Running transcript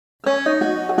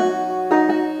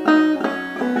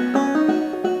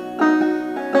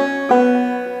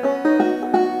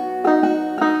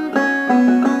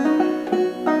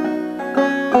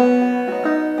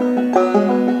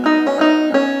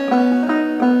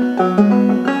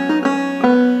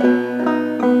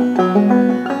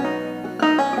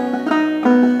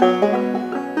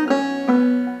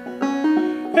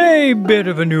Bit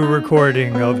of a new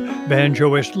recording of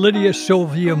banjoist Lydia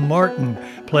Sylvia Martin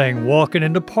playing Walkin'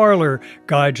 in the Parlor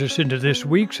guides us into this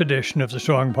week's edition of the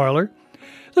Song Parlor.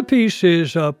 The piece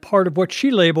is a part of what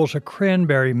she labels a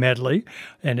cranberry medley,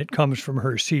 and it comes from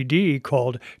her CD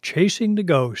called Chasing the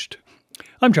Ghost.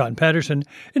 I'm John Patterson,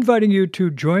 inviting you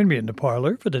to join me in the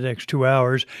parlor for the next 2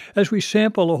 hours as we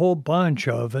sample a whole bunch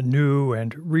of new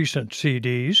and recent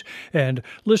CDs and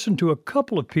listen to a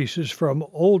couple of pieces from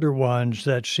older ones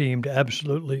that seemed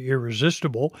absolutely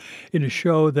irresistible in a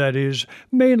show that is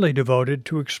mainly devoted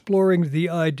to exploring the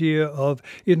idea of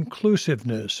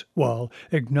inclusiveness while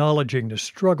acknowledging the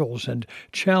struggles and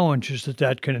challenges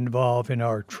that can involve in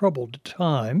our troubled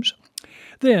times.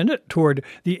 Then, toward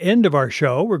the end of our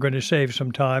show, we're going to save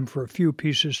some time for a few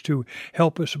pieces to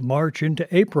help us march into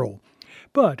April.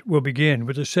 But we'll begin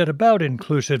with a set about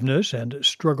inclusiveness and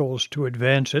struggles to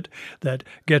advance it that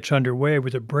gets underway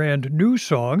with a brand new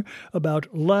song about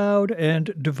loud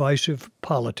and divisive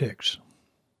politics.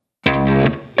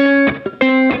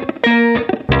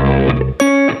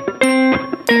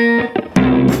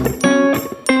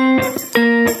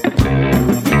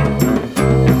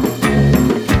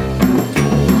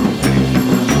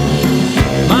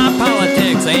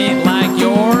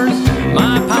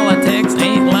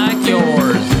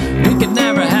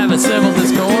 Civil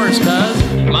discourse, cause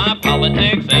my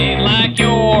politics ain't like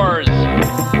yours. We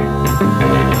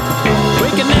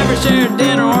can never share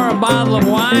dinner or a bottle of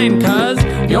wine, cause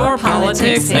your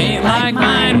politics ain't like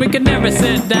mine. We can never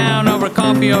sit down over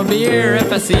coffee or beer.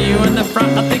 If I see you in the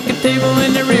front, I'll take a table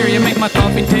in the rear. You make my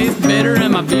coffee taste bitter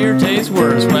and my beer taste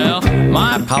worse. Well,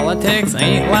 my politics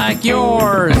ain't like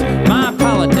yours. My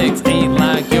politics ain't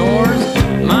like yours.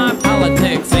 My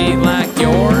politics ain't like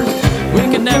yours. We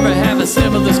can never have a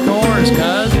civil discourse,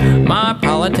 cause my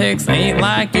politics ain't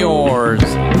like yours. If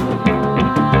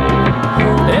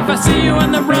I see you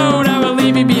on the road, I will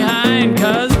leave you behind,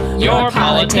 cause your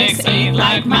politics ain't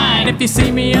like mine. If you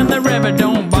see me in the river,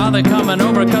 don't bother coming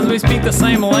over, cause we speak the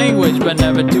same language, but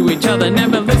never to each other.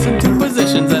 Never listen to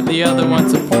positions that the other one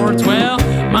supports. Well,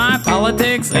 my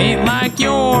politics ain't like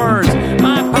yours.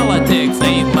 My politics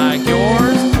ain't like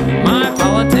yours. My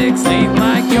politics ain't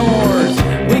like yours.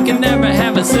 We can never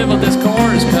have a civil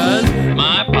discourse, cause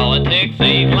my politics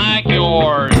ain't like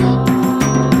yours.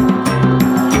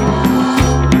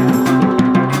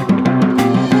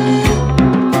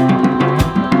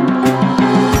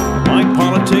 My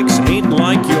politics ain't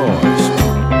like yours.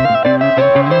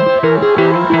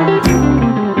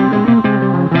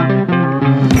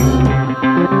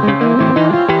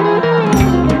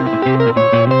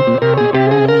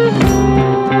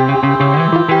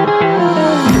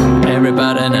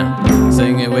 Everybody now,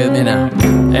 sing it with me now.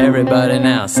 Everybody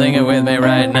now, sing it with me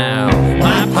right now.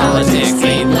 My politics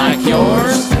ain't like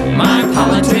yours. My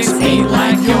politics ain't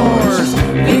like yours.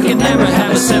 We can never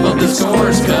have a civil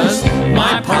discourse, cause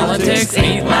my politics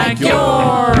ain't like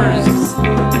yours.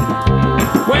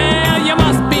 Well, you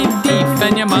must be deaf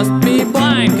and you must be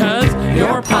blind, cause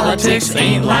your politics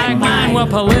ain't like mine. Well,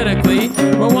 politically,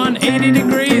 we're 180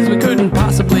 degrees. We couldn't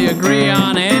possibly agree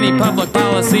on any public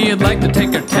policy. You'd like to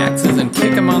take our taxes and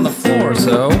kick them on the floor.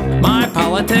 So, my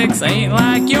politics ain't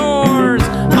like yours.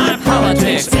 My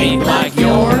politics ain't like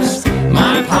yours.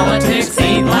 My politics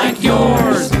ain't like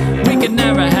yours. We could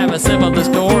never have a civil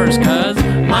discourse, cause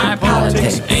my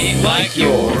politics ain't like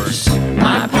yours.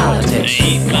 My politics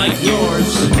ain't like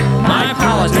yours. My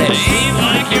politics ain't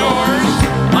like yours.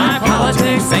 My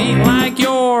politics ain't like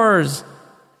yours.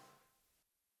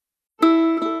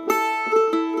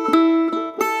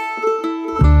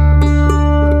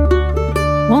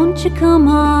 Won't you come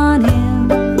on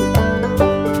in?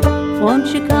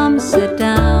 Won't you come sit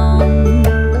down?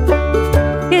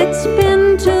 It's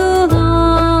been too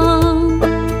long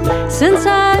since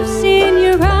I've seen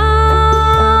you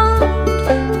round.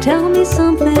 Tell me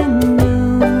something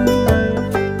new.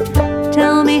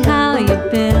 Tell me how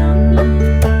you've been.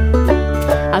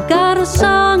 I've got a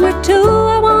song or two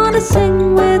I want to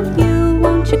sing with you.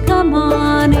 Won't you come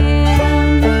on in?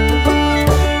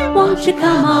 Won't you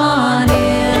come on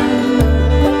in?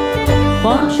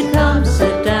 Won't you come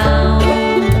sit down?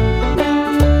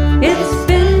 It's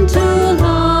been too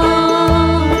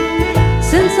long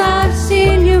since I've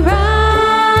seen you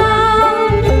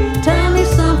round. Tell me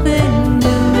something new.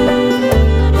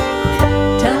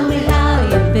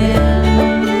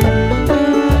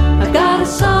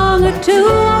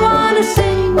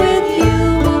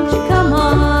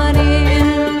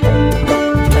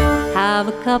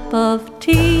 cup of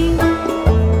tea,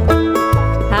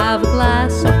 have a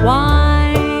glass of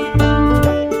wine,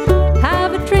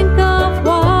 have a drink of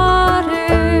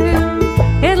water,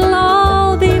 it'll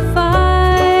all be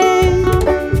fine.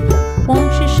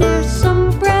 Won't you share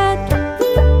some bread?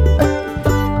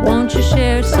 Won't you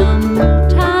share some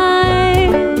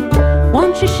time?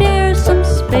 Won't you share some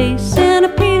space in a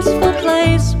peaceful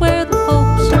place where the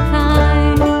folks are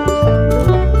kind?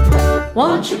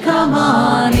 Won't you come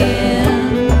on in?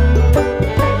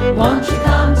 Won't you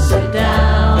come sit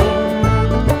down?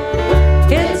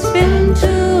 It's been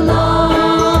too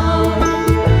long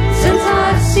since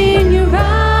I've seen you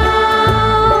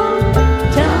round.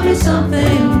 Tell me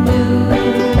something new.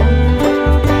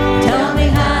 Tell me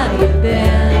how you've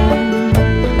been.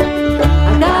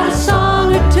 I've got a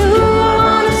song or two I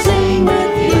want to sing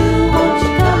with you. Won't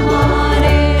you come on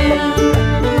in?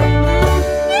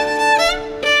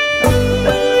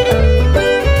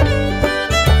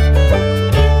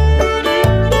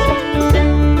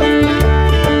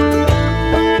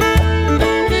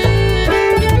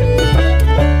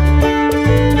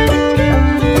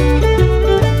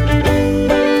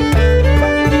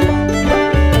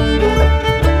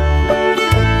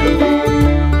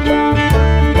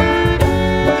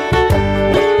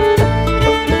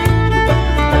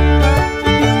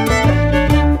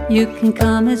 You can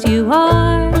come as you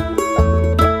are.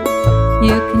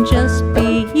 You can just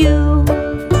be you.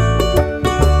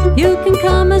 You can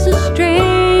come as a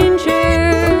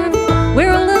stranger.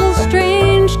 We're a little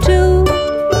strange too.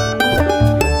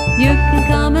 You can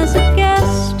come as a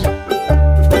guest.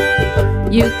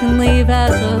 You can leave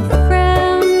as a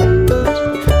friend.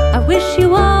 I wish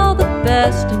you all the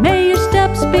best, and may your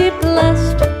steps be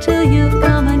blessed till you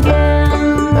come again.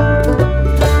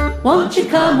 Won't you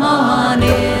come on in?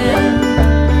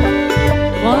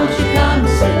 Won't you come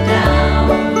sit down?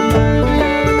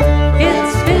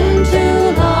 It's been too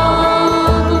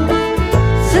long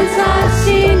since I've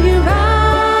seen you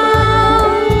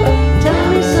round. Tell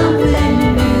me something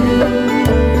new.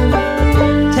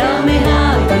 Tell me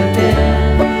how you've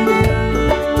been.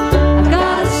 I've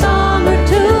got a song or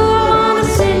two I want to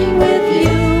sing with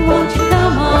you. Won't you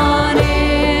come on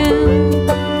in?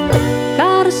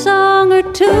 Got a song or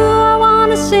two I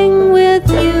want to sing with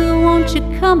you. Won't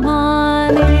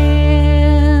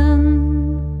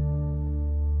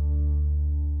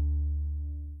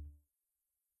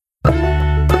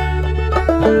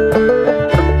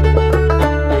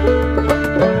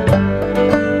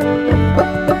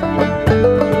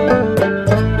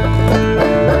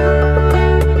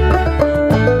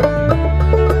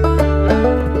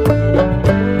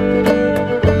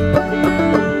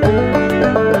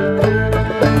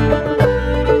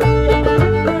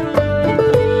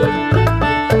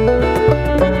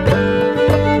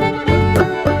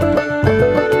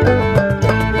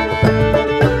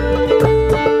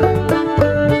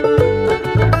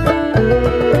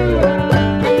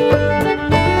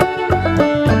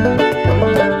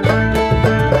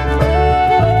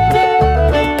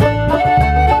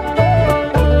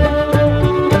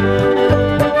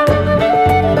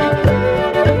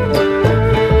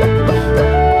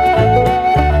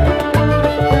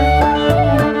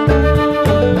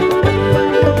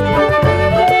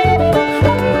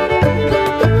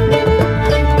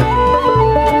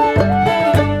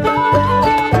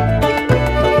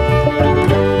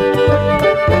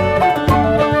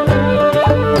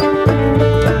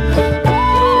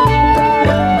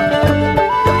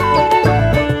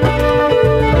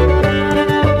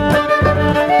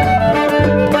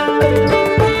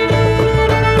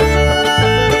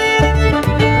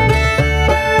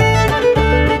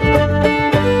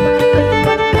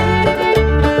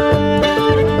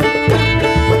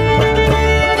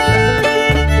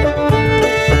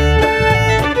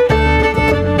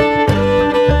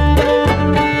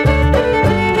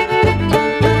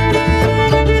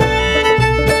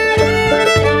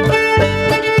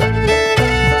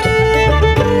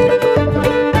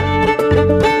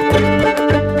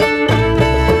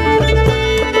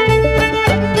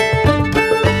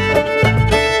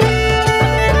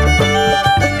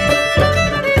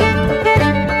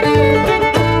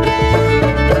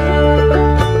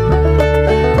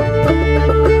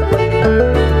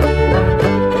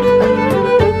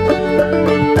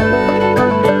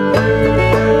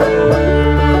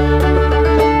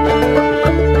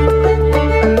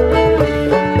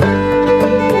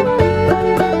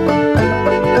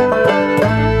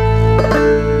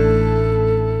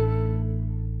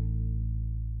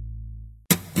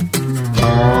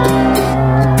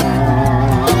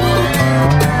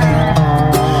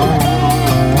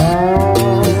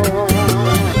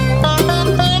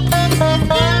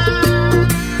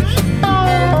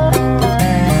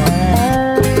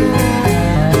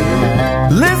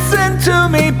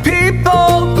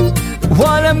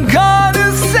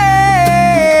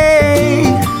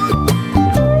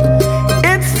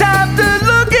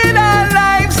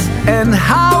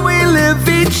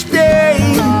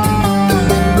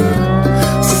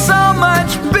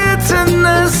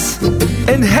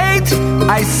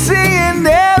by seeing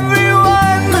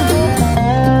everyone.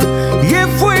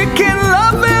 If we can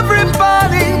love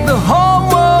everybody, the whole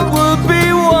world will be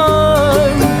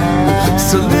one.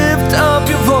 So lift up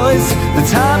your voice, the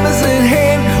time is at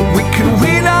hand. We can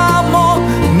win our more.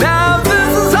 Now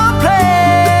this is our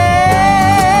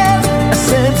plan. I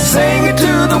said, sing it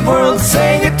to the world,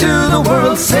 sing it to the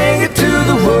world, sing it to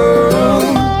the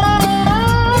world.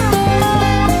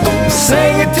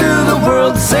 Sing it to the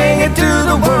world, sing it to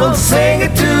the world, sing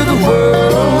it to the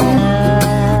world.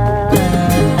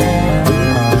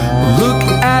 Look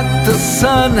at the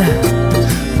sun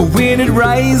when it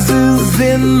rises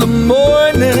in the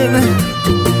morning.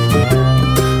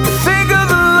 Think of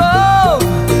the love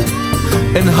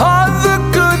and all the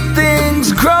good things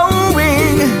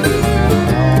growing.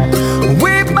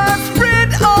 We must rid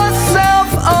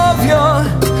ourselves of your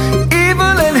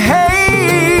evil and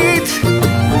hate.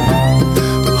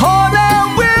 Oh, there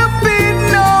will be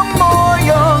no more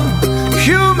your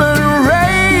human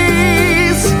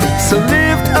race. So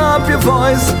lift up your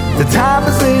voice, the time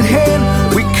is at hand.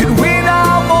 We can win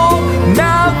our more.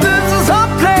 Now this is our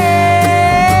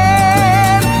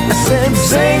plan. I said,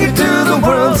 sing it to the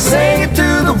world, sing it to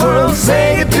the world,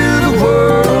 sing it to the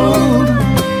world.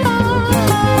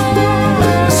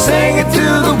 Sing it to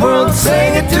the world,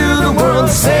 sing it to the world,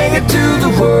 sing it to the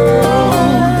world.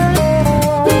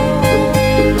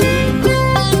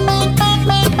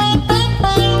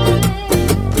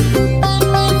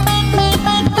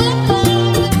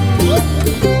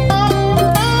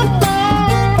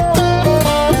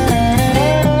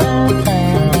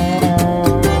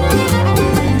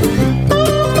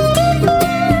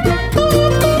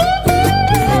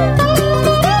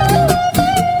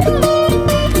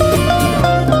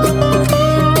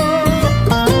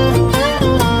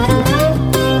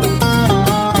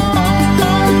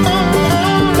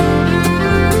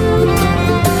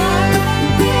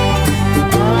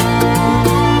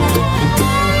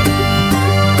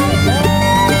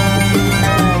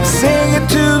 Sing it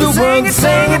to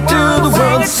the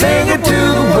world, sing it to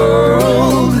the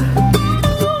world.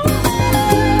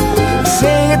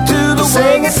 Sing it to the world,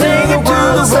 sing it to the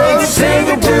world, sing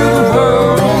it to the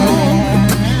world.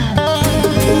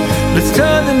 Let's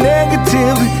turn the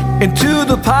negative into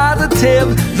the positive.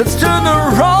 Let's turn the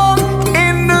wrong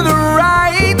into the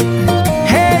right.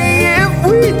 Hey, if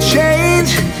we change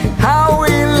how we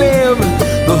live,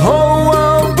 the whole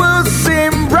world will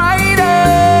seem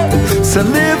brighter. So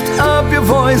lift up your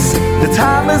voice, the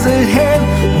time is at hand.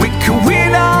 We can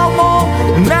win our more.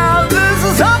 Now this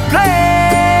is our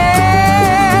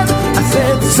plan. I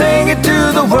said, sing it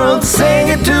to the world, sing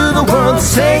it to the world,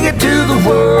 sing it to the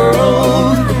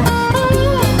world.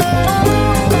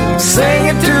 Sing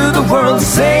it to the world,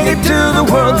 sing it to the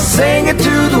world, sing it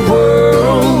to the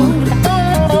world.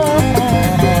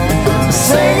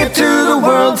 Sing it to the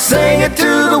world, sing it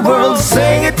to the world,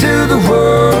 sing it to the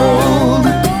world.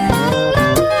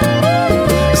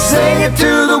 Sing it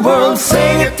to the world,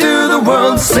 sing it to the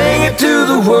world, sing it to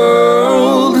the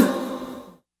world.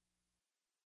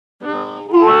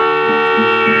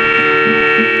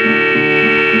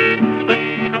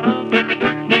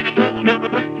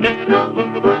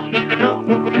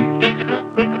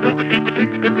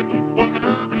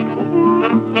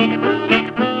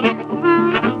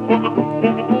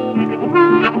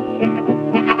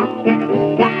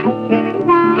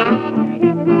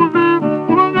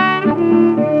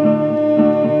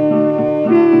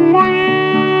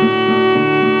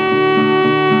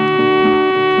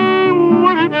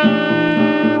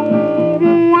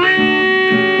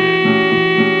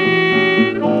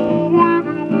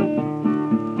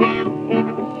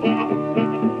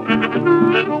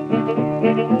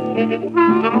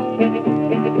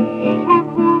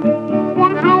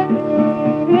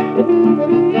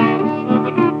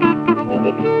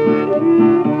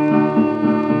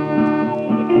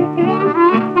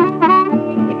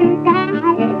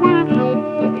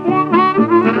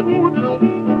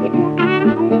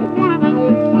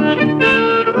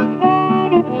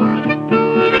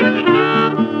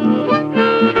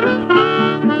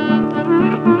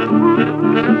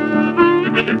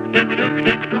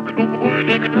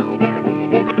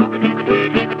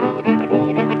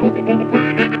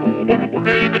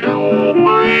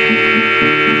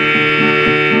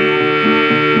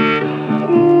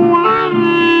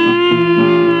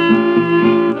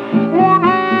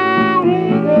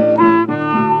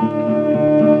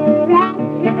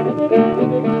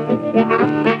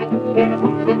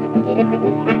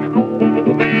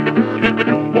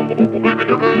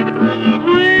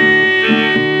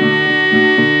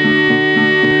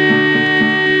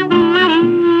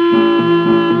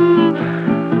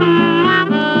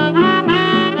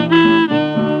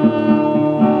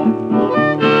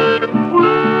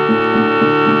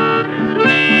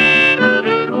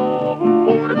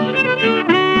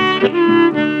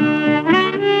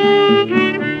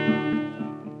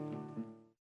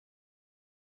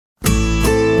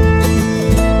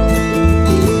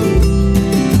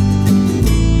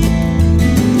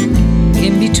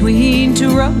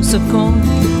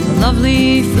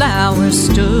 lovely flowers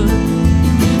stood.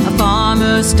 A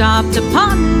farmer stopped to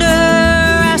ponder,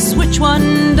 asked which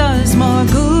one does more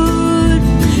good.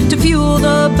 To fuel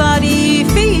the body,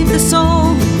 feed the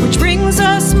soul, which brings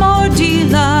us more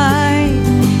delight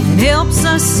and helps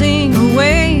us sing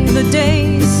away the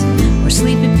days or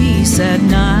sleep in peace at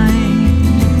night.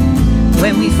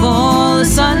 When we fall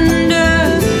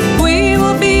asunder, we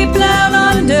will be plowed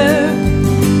under.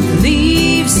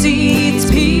 Leaf seeds,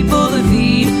 people to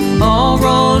feed, all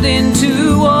rolled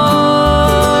into one.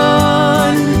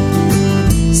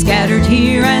 Scattered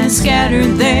here and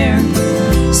scattered there,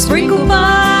 sprinkled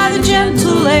by the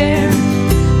gentle air.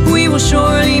 We will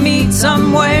surely meet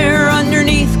somewhere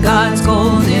underneath God's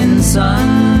golden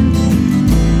sun.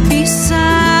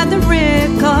 Beside the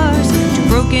red cars, two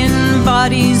broken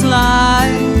bodies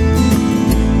lie.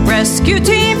 Rescue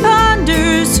team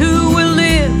ponders who will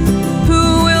live,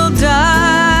 who will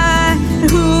die.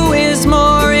 Who is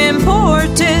more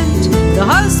important, the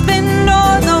husband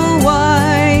or the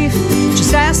wife?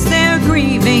 Just ask their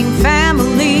grieving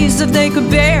families if they could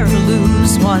bear to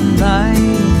lose one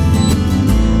life.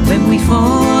 When we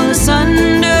fall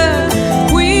asunder,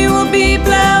 we will be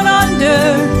plowed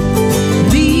under.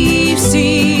 Leaf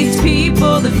seeds,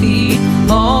 people to feed,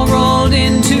 all rolled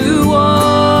into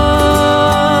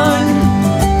one.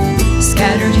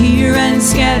 Scattered here and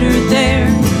scattered there,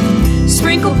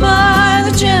 sprinkled by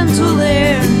the gentle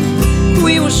air.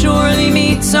 We will surely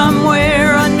meet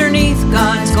somewhere underneath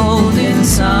God's golden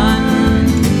sun.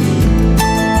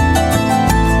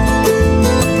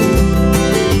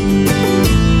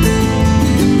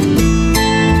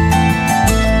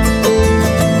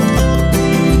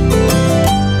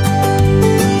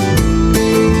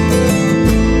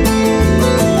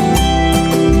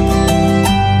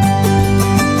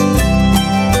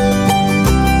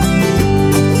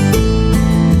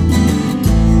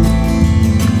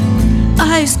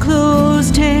 Eyes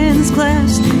closed, hands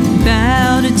clasped,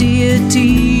 bow to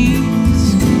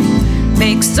deities.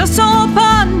 Makes us all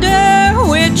ponder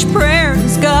which prayer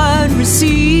does God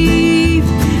receive,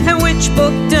 and which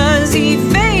book does He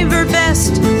favor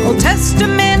best, Old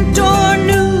Testament or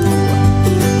New.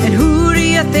 And who do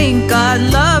you think God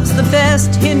loves the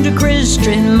best, Hindu,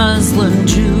 Christian, Muslim,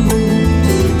 Jew?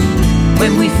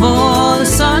 When we fall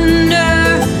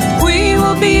asunder, we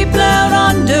will be plowed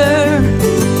under.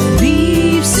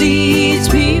 Seeds,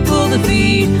 people to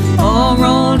feed, all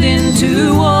rolled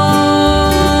into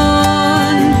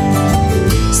one.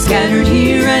 Scattered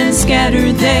here and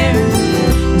scattered there,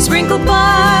 and sprinkled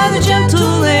by the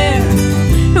gentle air.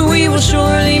 We will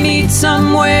surely meet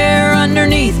somewhere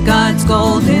underneath God's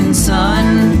golden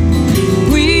sun.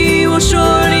 We will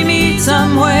surely meet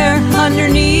somewhere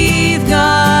underneath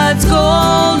God's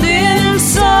golden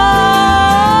sun.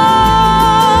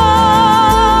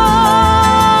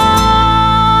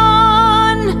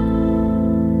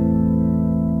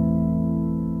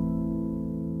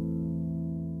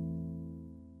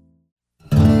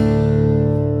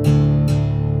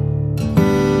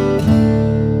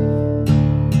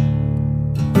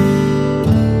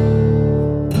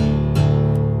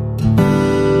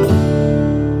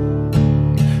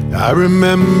 I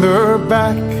remember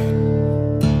back,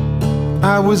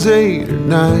 I was 8 or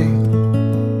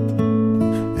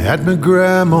 9 at my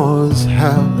grandma's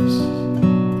house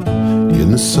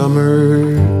in the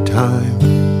summertime.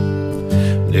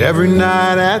 And every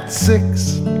night at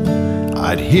 6,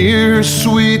 I'd hear a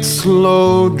sweet,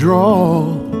 slow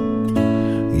drawl.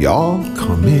 Y'all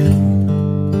come in,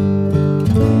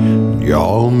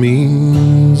 y'all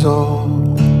means all.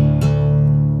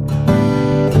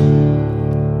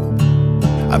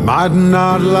 I might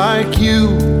not like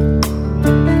you,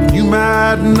 you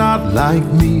might not like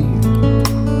me.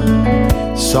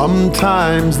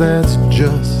 Sometimes that's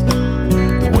just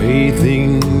the way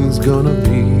things gonna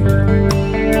be.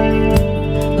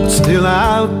 But still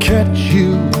I'll catch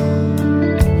you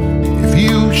if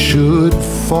you should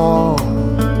fall.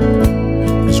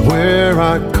 'Cause where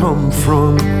I come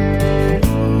from,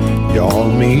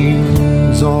 y'all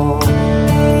means all.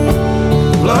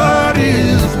 Blood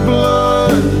is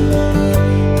blood,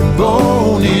 and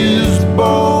bone is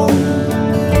bone.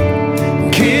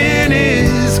 Kin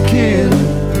is kin,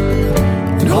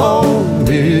 and home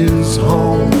is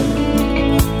home.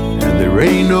 And there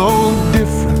ain't no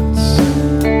difference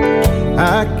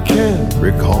I can't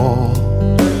recall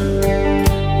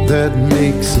that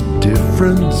makes a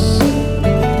difference.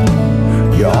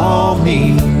 Y'all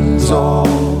means all.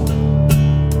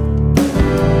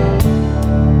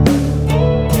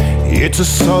 It's a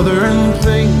southern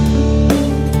thing,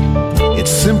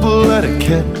 it's simple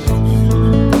etiquette.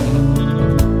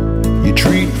 You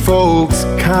treat folks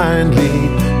kindly,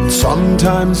 it's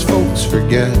Sometimes folks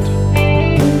forget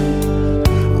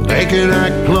they can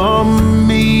act plumb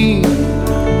mean,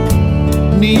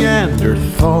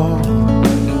 Neanderthal.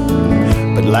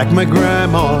 But like my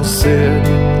grandma said,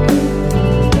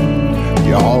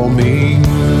 y'all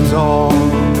means all.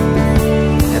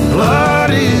 And blood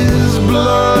is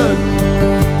blood,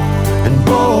 and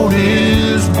bone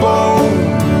is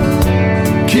bone.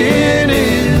 Kin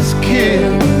is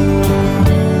kin,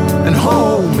 and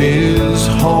home is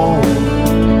home.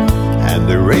 And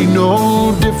there ain't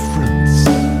no difference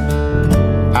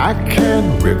I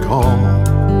can recall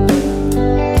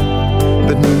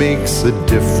that makes a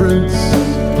difference.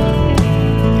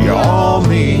 Y'all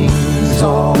means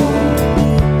all.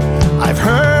 I've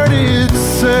heard it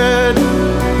said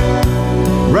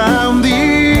round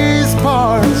these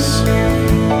parts,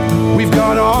 we've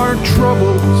got our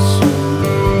troubles,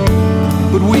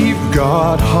 but we've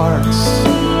got hearts.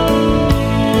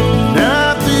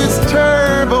 At this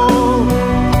table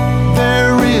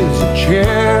there is a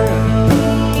chair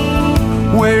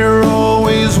where you're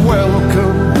always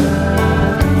welcome.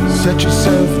 Set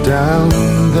yourself down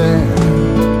there.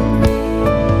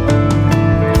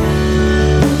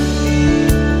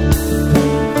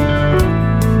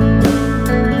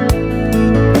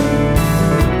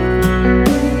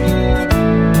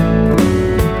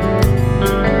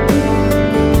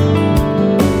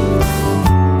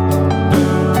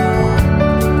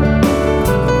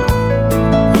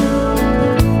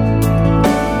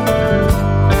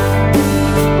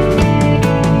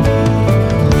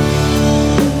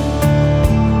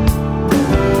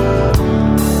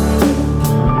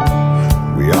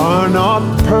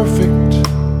 Perfect,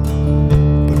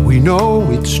 but we know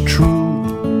it's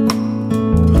true.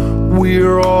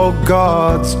 We're all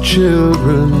God's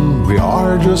children. We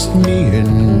are just me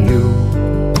and you.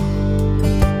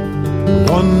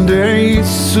 One day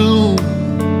soon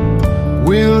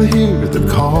we'll hear the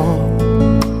call.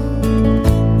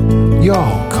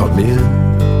 Y'all come in.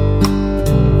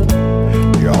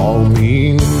 Y'all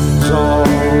means all.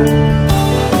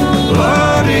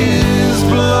 Blood is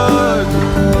blood,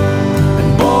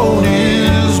 bone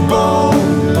is bone,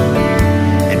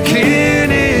 and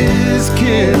kin is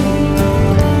kin,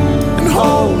 and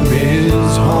home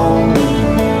is home.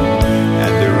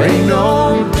 And there ain't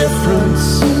no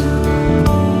difference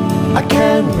I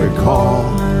can recall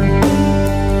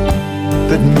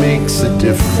that makes a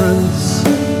difference.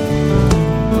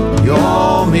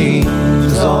 Y'all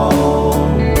means all.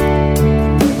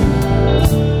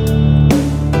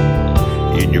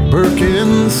 In your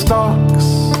Birkenstocks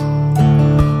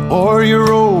or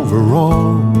your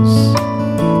overalls,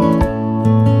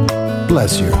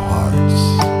 bless your hearts.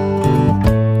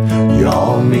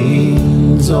 Y'all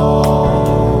means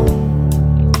all.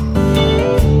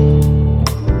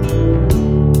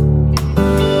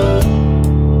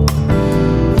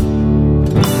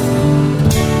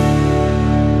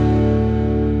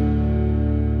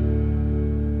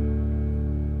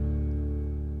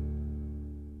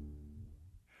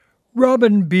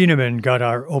 Robin Bieneman got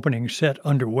our opening set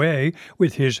underway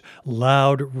with his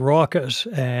loud, raucous,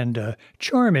 and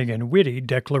charming and witty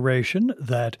declaration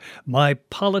that my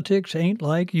politics ain't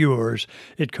like yours.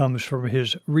 It comes from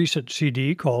his recent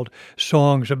CD called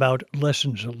Songs About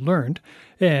Lessons Learned,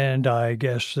 and I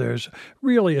guess there's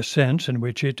really a sense in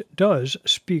which it does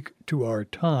speak to our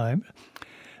time.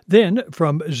 Then,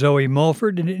 from Zoe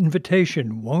Mulford, an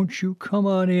invitation. Won't you come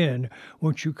on in?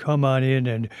 Won't you come on in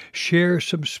and share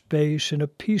some space in a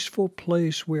peaceful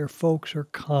place where folks are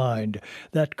kind?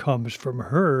 That comes from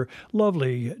her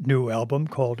lovely new album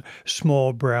called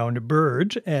Small Brown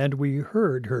Birds, and we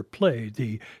heard her play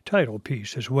the title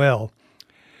piece as well.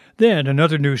 Then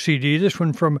another new CD, this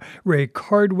one from Ray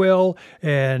Cardwell,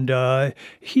 and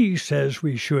he says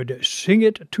we should sing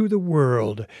it to the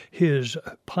world. His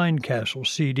Pine Castle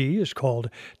CD is called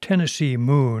Tennessee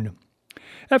Moon.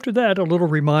 After that, a little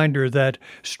reminder that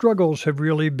struggles have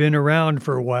really been around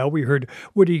for a while. We heard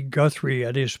Woody Guthrie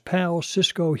and his pal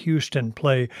Cisco Houston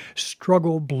play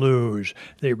Struggle Blues.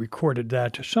 They recorded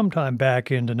that sometime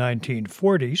back in the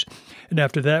 1940s. And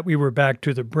after that, we were back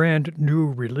to the brand new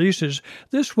releases.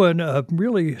 This one,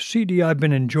 really CD I've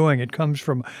been enjoying. It comes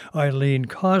from Eileen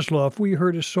Kozloff. We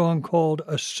heard a song called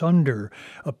Asunder,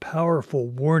 a powerful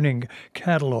warning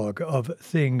catalog of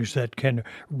things that can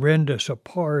rend us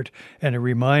apart and a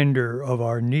reminder of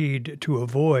our need to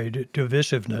avoid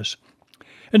divisiveness.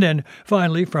 And then,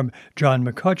 finally, from John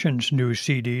McCutcheon's new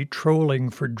CD,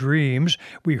 Trolling for Dreams,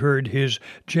 we heard his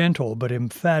gentle but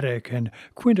emphatic and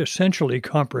quintessentially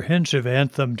comprehensive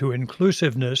anthem to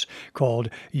inclusiveness called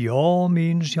Y'all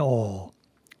Means Y'all.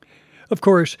 Of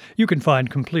course, you can find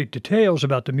complete details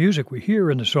about the music we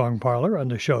hear in the Song Parlor on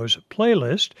the show's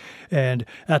playlist, and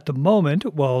at the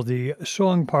moment, while the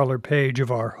Song Parlor page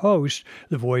of our host,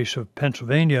 the Voice of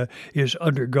Pennsylvania, is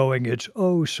undergoing its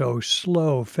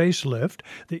oh-so-slow facelift,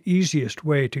 the easiest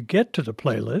way to get to the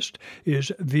playlist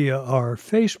is via our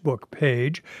Facebook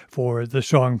page for the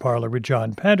Song Parlor with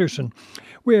John Patterson,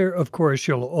 where, of course,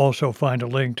 you'll also find a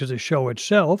link to the show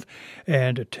itself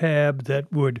and a tab that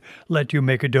would let you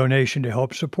make a donation to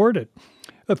help support it.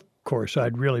 Of course,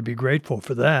 I'd really be grateful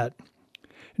for that.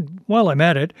 While I'm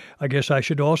at it, I guess I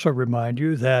should also remind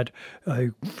you that a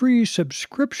free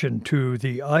subscription to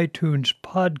the iTunes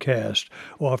podcast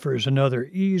offers another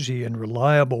easy and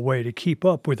reliable way to keep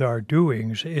up with our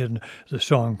doings in the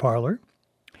Song Parlor.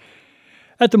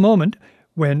 At the moment,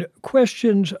 when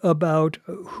questions about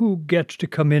who gets to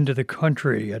come into the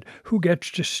country and who gets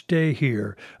to stay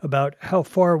here, about how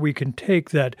far we can take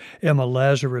that Emma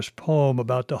Lazarus poem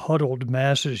about the huddled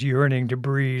masses yearning to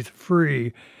breathe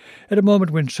free, at a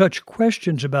moment when such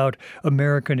questions about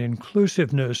American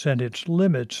inclusiveness and its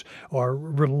limits are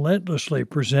relentlessly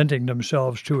presenting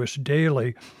themselves to us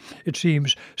daily, it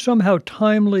seems somehow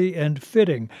timely and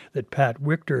fitting that Pat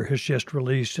Wichter has just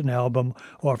released an album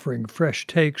offering fresh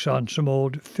takes on some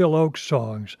old Phil Ochs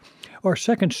songs. Our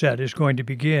second set is going to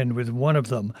begin with one of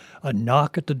them, A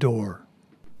Knock at the Door.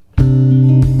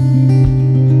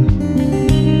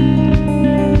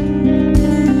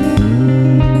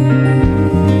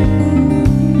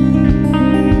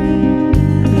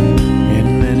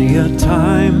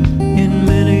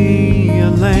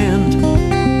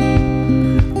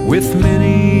 With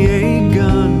many a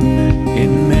gun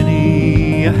in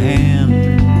many a hand,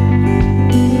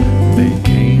 they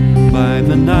came by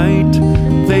the night,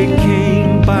 they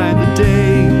came by the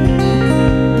day,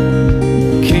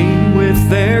 came with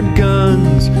their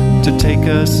guns to take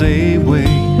us away.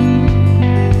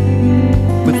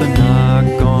 With a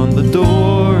knock on the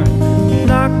door,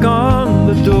 knock on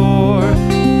the door,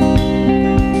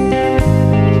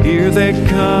 here they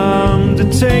come to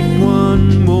take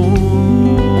one more.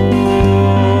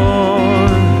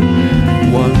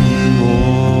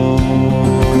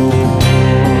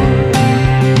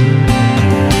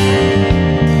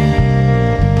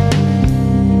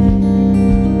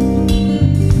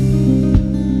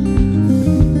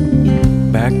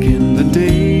 Back in the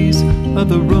days of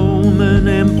the Roman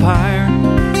Empire,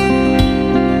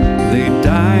 they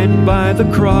died by the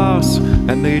cross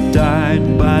and they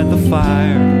died by the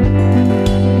fire.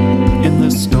 In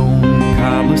the stone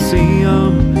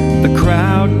Colosseum, the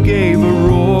crowd gave a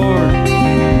roar,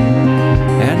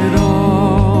 and it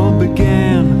all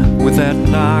began with that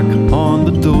knock on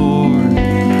the door.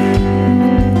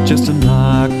 Just a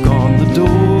knock on the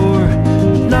door,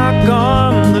 knock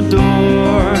on the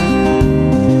door.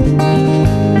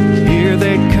 Here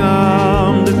they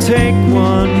come to take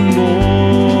one more.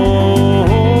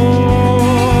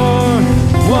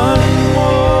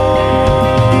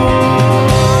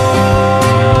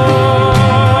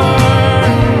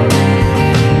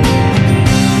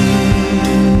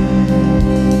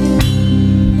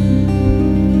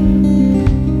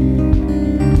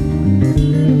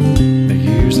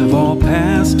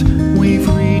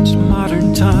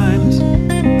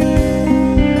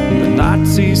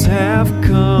 Have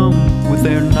come with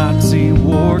their Nazi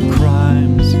war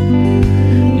crimes.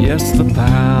 Yes, the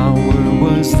power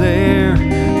was there,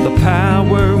 the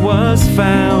power was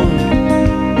found.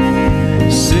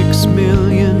 6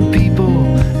 million people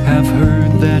have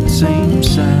heard that same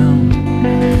sound.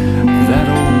 That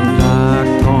old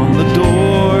knock on the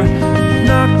door,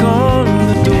 knock on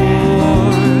the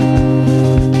door.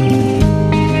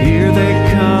 Here they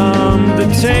come to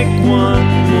take one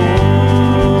more.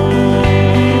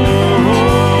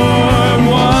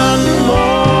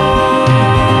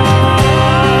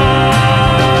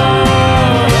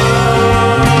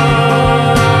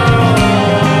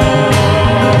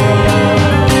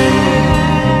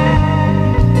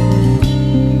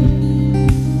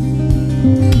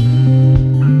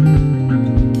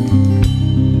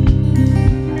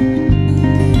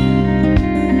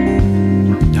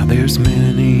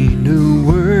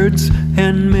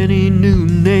 And many new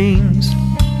names.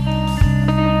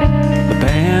 The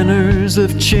banners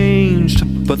have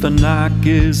changed, but the knock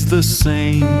is the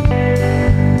same.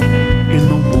 In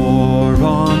the war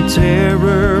on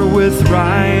terror, with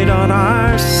right on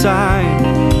our side,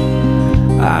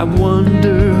 I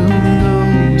wonder who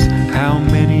knows how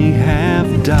many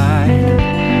have died.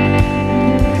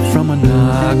 From a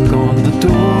knock on the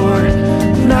door,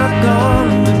 knock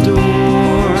on the door.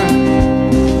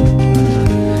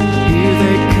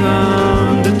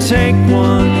 Take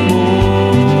one more.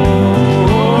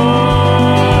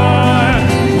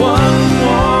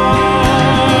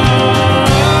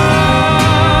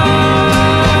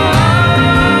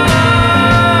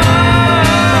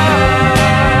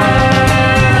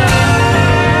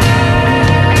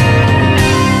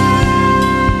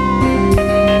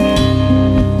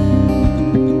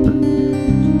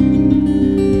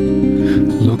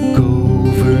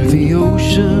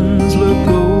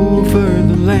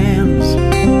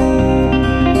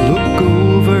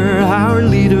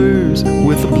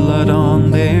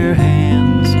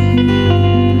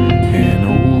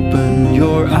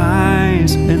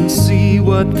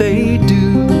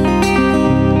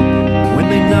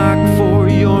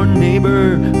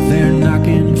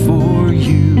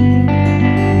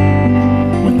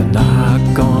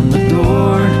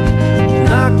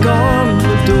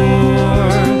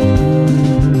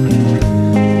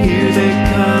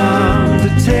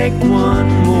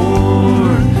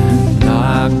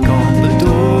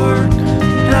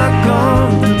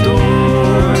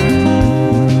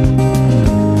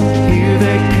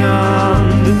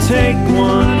 take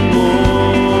one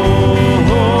more,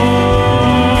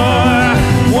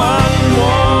 one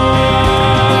more.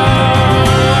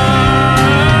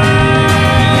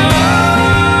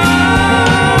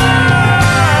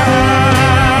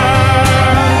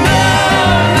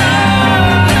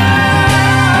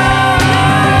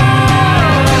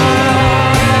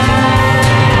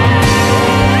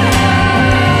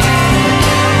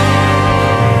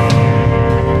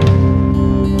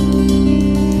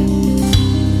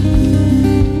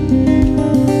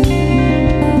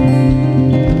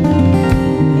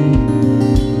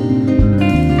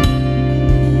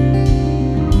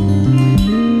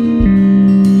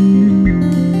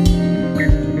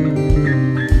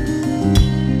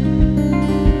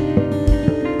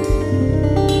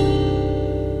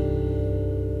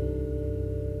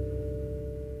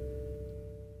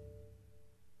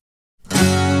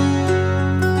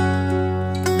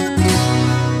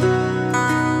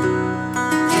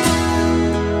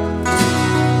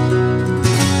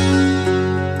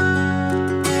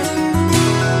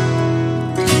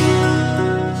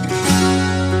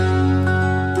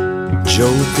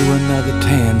 Joe threw another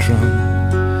tantrum.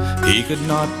 He could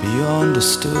not be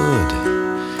understood.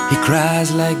 He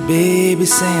cries like baby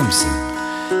Samson.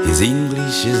 His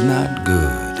English is not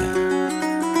good.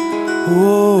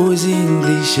 Oh, his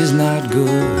English is not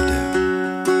good.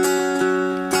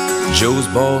 Joe's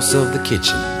boss of the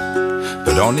kitchen,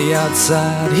 but on the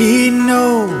outside he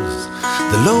knows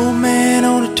the low man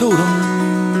on the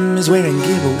totem is wearing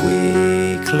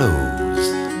giveaway clothes.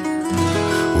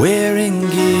 Wearing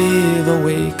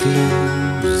giveaway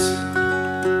clothes.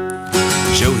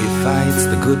 Joey fights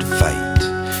the good fight.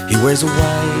 He wears a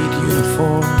white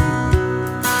uniform.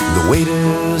 The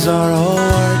waiters are all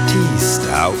artistes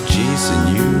out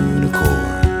chasing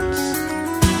unicorns.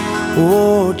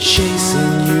 Oh,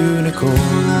 chasing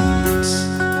unicorns.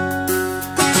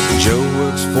 Joe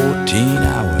works 14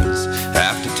 hours.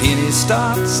 After 10 he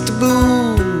starts to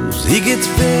booze. He gets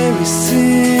very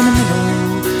sentimental.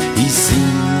 He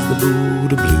sings the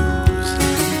Buddha blues.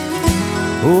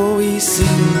 Oh, he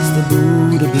sings the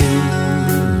Buddha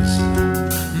blues.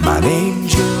 My name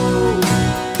Joe,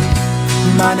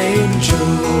 my name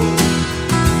Joe.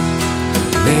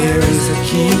 There is a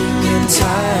king in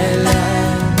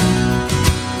Thailand,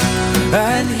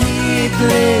 and he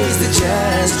plays the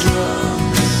jazz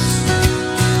drums.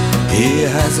 He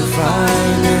has a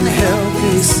fine and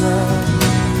healthy son.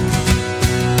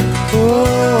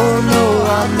 Oh no,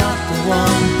 I'm not the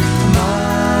one.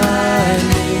 My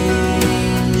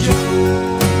name Joe.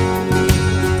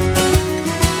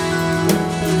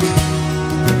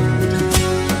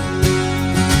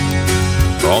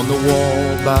 On the wall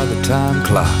by the time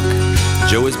clock,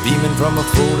 Joe is beaming from a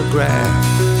photograph.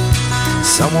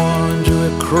 Someone drew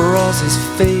across his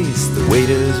face. The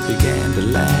waiters began to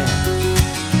laugh.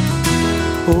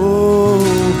 Oh,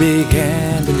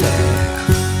 began to laugh.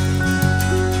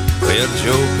 Well,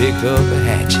 Joe picked up a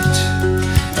hatchet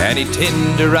and he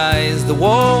tenderized the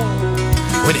wall.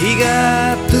 When he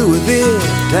got through with it,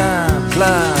 time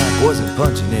clock wasn't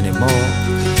punching anymore.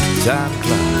 Time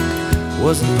clock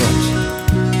wasn't punching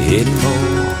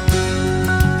anymore.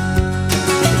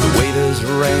 The waiters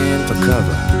ran for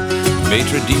cover.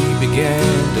 Maitre d' began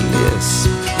to lisp.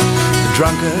 The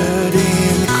drunkard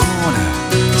in the corner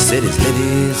said his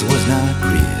lettuce was not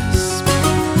crisp.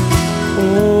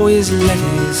 Oh, his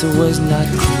lettuce was not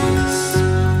crisp.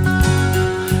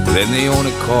 Then the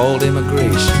owner called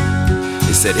immigration.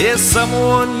 He said, here's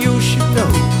someone you should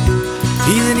know.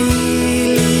 He's an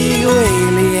illegal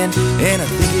alien, and I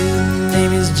think his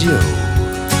name is Joe.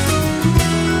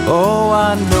 Oh,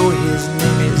 I know his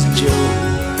name is Joe.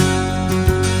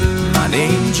 My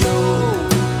name Joe.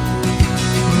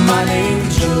 My name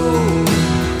Joe.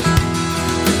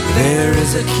 There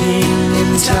is a king in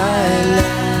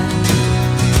Thailand,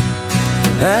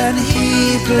 and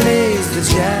he plays the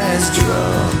jazz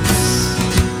drums.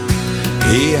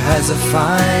 He has a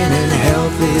fine and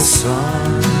healthy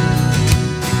son.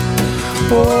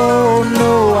 Oh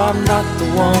no, I'm not the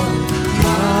one.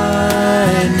 My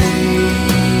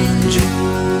name Joe.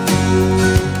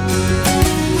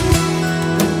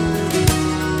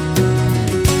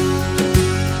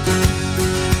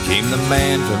 Came the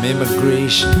man from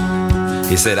immigration.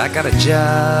 He said, I got a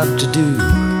job to do.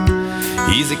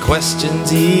 Easy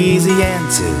questions, easy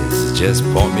answers. Just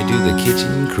point me to the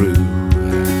kitchen crew.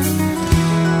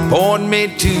 Point me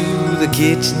to the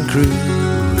kitchen crew.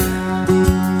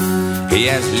 He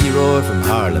has Leroy from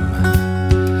Harlem.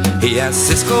 He has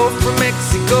Cisco from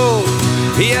Mexico.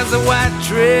 He has a white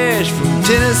trash from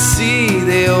Tennessee.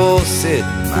 They all said,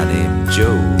 my name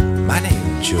Joe, my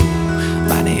name Joe,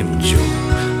 my name Joe,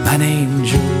 my name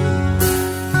Joe.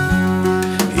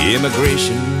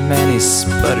 Immigration man, he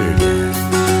sputtered.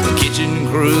 The kitchen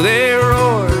crew, they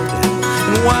roared.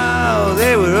 And while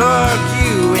they were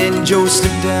arguing, Joe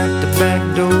slipped out the back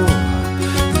door.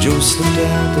 Joe slipped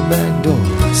out the back door,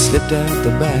 slipped out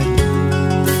the back door.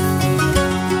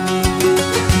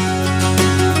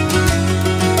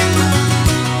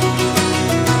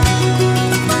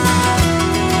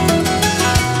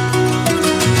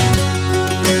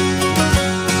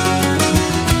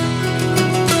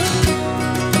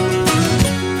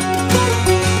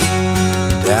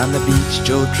 Down the beach,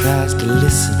 Joe tries to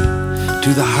listen to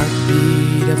the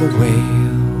heartbeat of a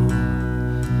whale,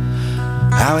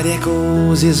 how it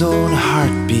echoes his own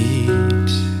heartbeat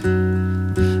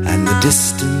and the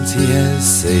distance he has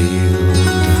sailed.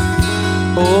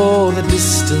 Oh, the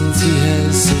distance he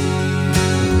has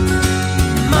sailed.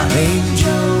 My name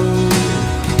Joe,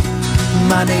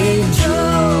 my name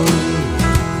Joe.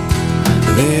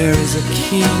 There is a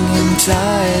king in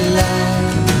Thailand,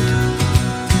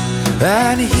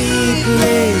 and he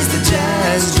plays the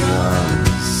jazz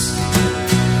drums.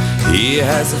 He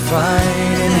has a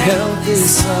fine and healthy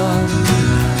son.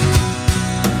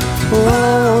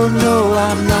 Oh no,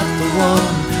 I'm not the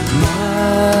one.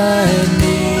 My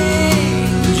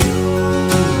name Joe.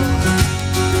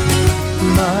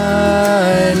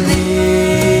 My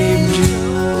name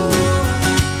Joe.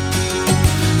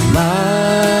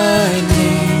 My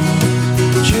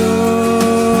name Joe.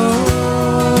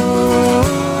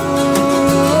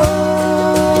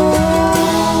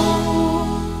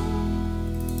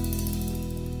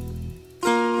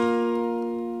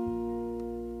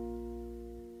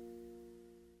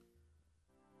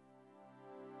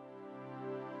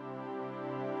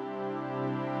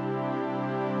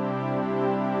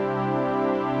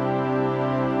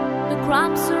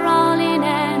 Crops are all in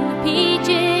and the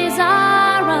peaches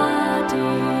are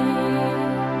rotting.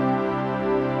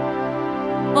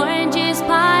 Oranges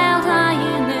piled high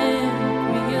in the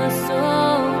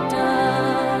creosote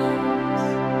dust.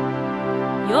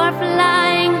 You're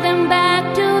flying them back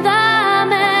to the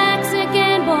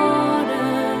Mexican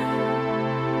border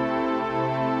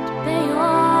to pay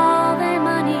all their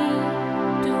money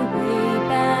to way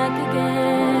back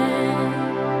again.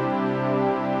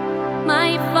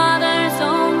 My father's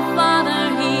own father,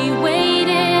 he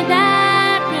waded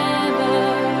that river.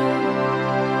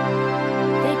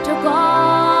 They took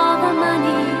all the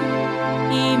money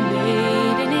he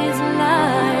made in his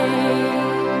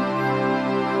life.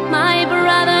 My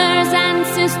brothers and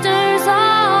sisters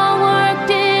all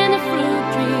worked in the fruit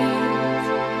trees,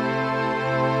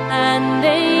 and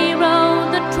they rode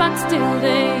the trucks till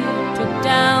they took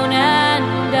down and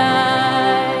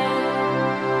died.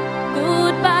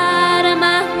 Goodbye.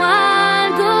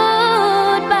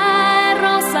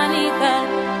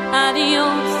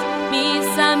 Adiós, mis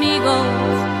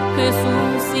amigos,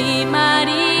 Jesús y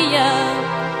María.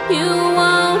 You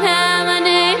won't have a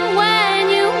name when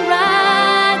you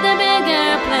ride the big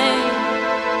airplane,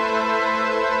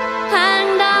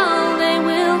 and all they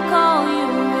will call you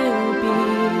will be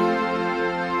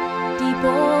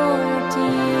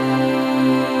deportee.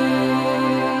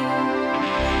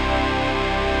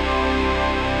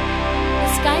 The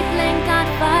skyplane caught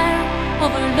fire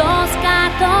over Los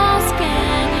Gatos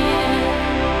Canyon.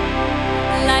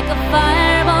 Like a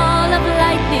fireball of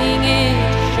lightning, it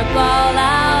shook all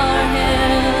our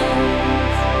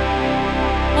hills.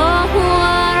 Oh, who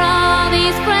are all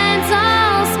these friends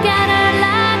all scattered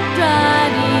like dry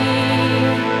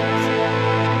leaves?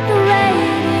 The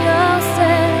radio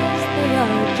says they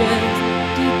are just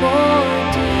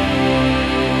deportees.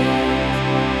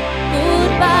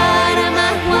 Goodbye to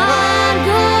my Juan,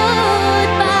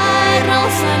 goodbye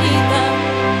Rosalita.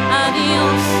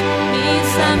 Adiós,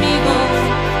 mis amigos,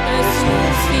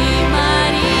 Jesús y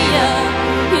María.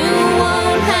 You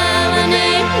won't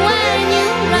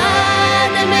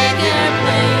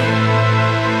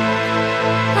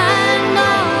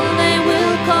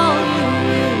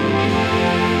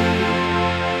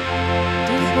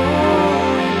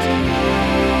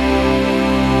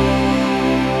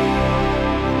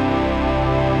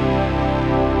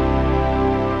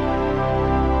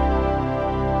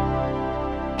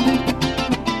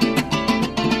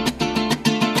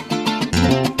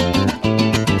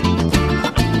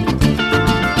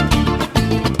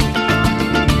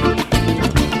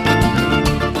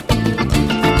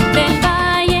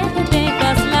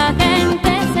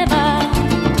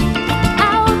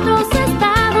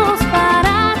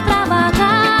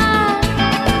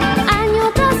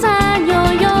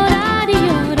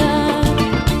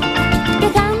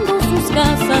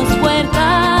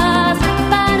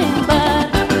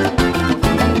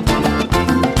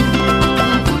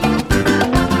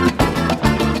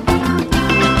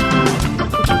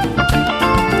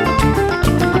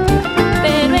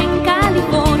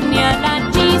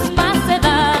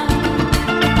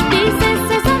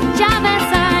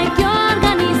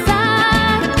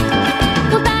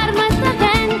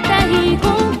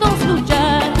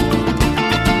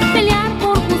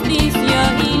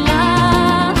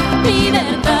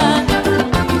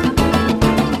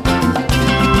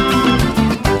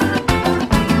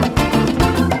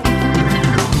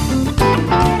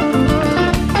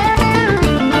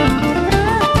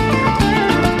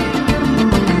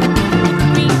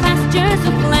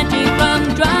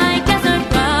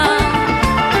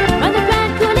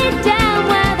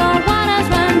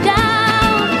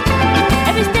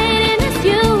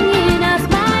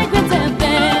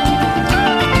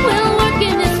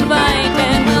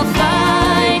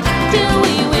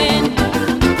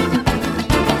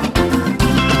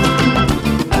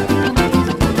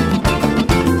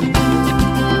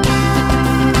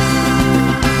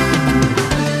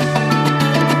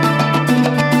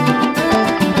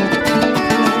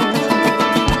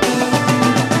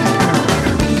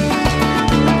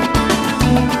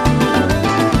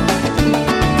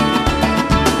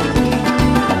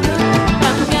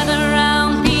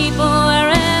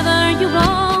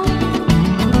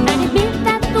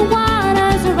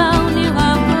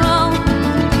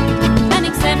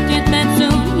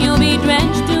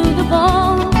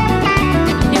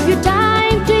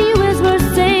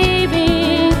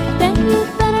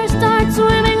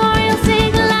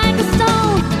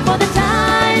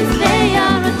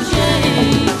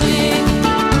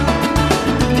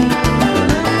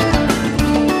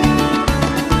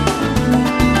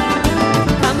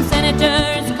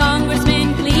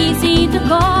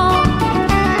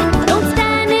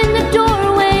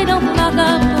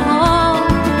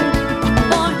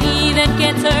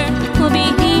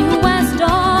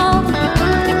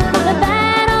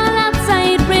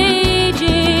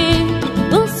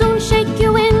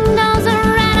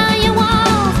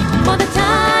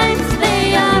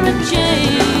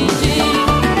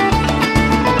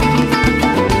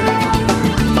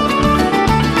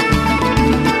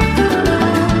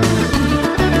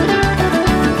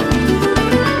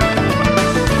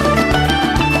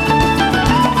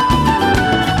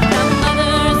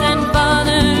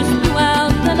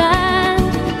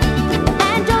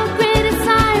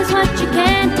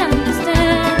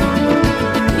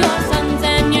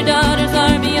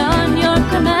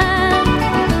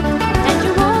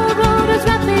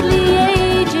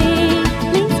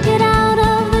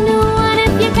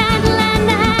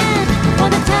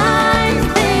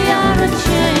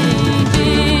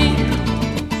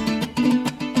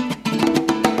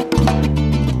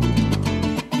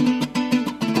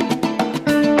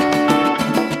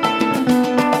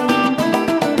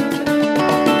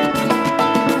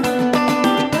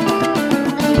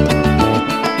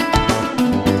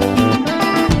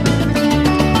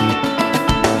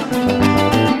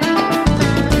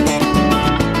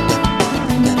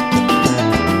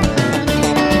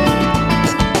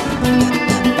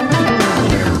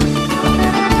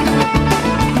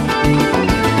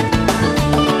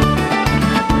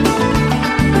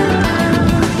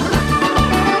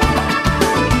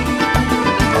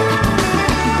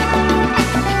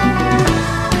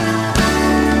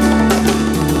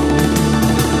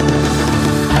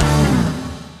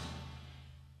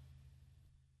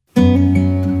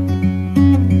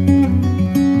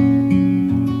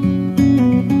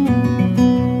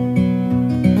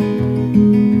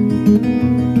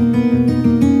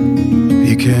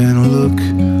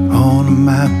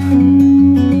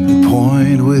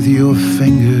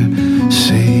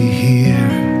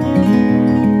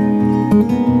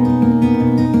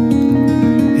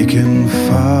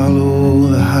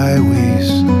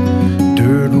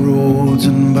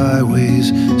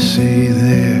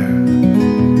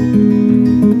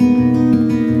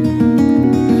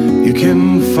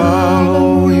can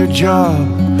follow your job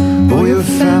or your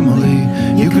family.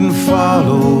 You can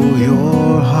follow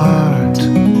your heart.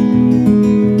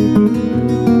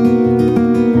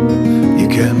 You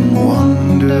can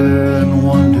wander and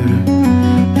wander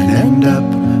and end up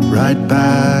right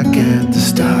back at the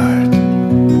start.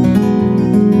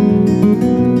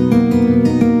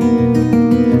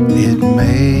 It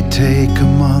may take a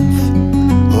month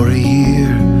or a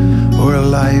year or a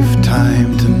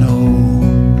lifetime to know.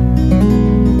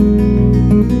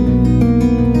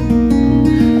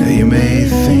 You may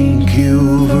think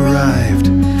you've arrived,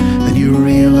 then you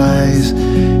realize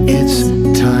it's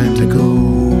time to go.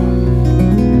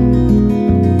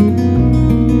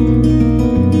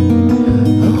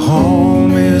 A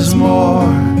home is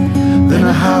more than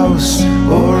a house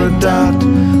or a dot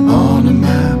on a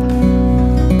map.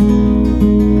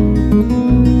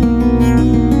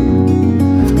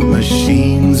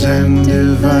 Machines and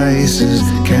devices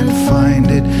can't find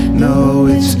it. No,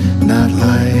 it's not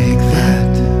like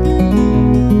that.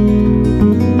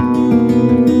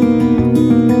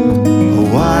 A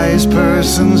wise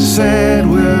person said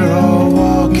we're all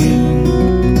walking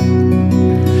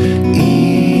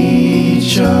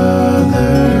each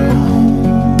other home.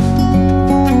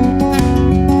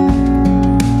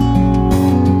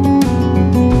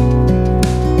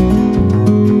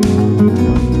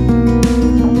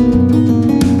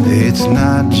 It's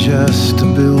not just a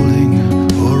building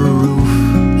or a roof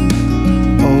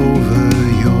over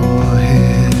your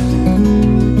head.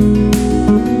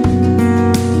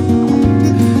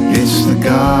 It's the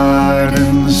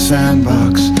garden, the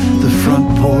sandbox, the front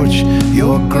porch,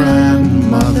 your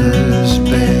grandmother's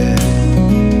bed.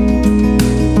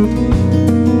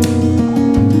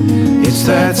 It's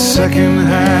that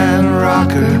second-hand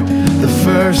rocker, the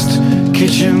first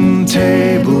kitchen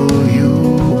table you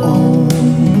owned.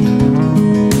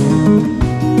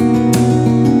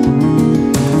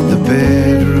 The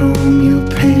bedroom you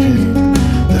painted,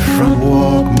 the front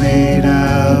walk made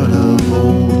out of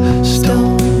old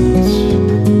stones.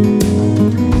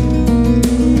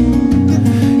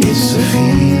 It's the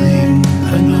feeling,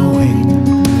 a knowing,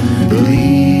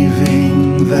 believing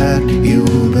that you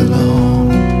belong.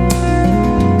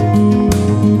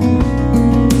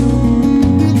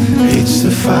 It's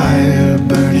the fire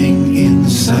burning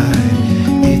inside.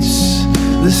 It's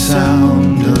the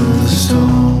sound of the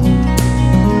song.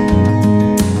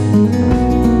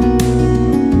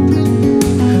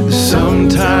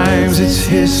 Sometimes it's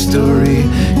history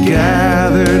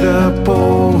gathered up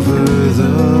over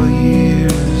the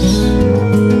years.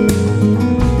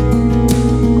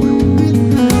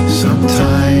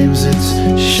 Sometimes it's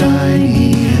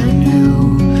shiny and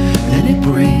new, and it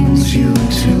brings you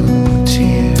to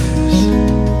tears.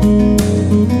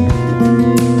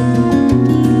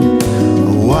 A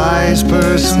wise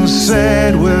person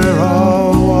said we're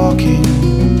all walking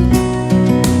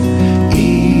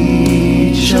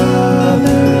each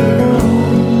other home.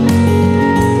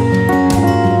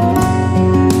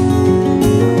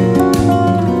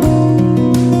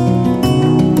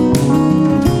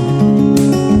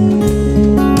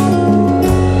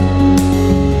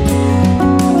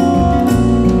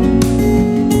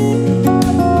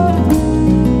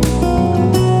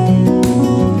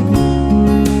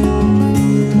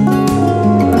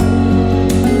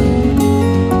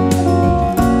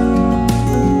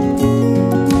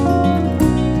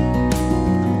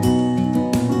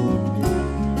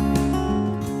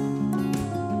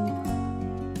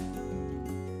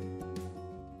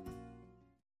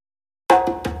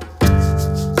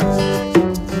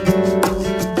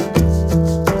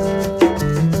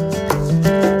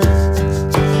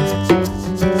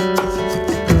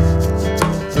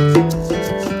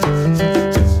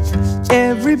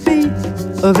 Every beat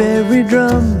of every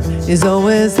drum is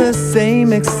always the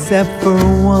same except for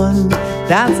one.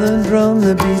 That's a drum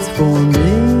that beats for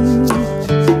me.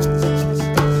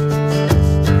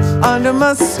 Under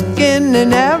my skin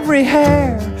and every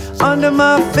hair, under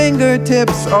my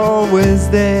fingertips, always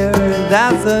there.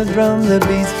 That's a drum that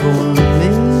beats for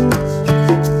me.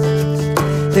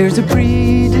 There's a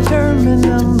predetermined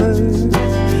number,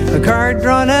 a card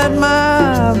drawn at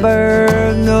my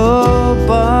birth. No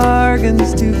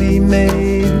bargains to be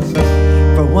made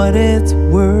for what it's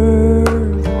worth.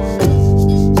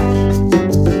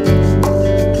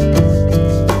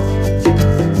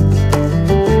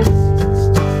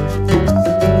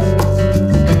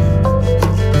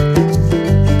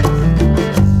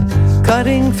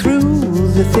 Cutting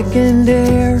through the thickened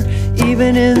air,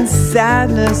 even in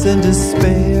sadness and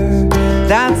despair.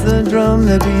 That's the drum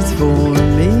that beats for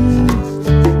me.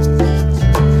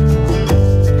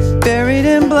 Buried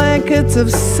in blankets, blankets of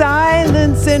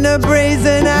silence in a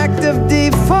brazen act of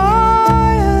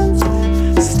defiance.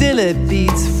 Still it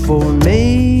beats for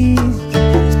me.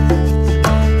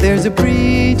 There's a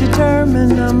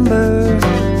predetermined number,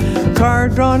 a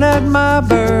card drawn at my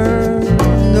birth.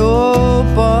 No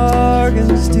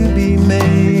bargains to be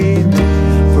made.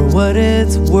 For what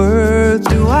it's worth,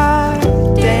 do I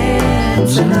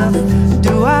dance enough?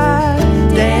 Do I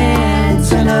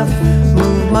dance enough?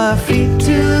 Move my feet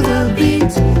to the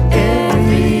beat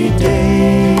every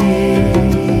day.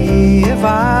 If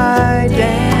I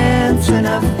dance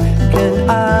enough, can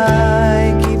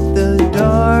I keep the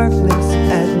darkness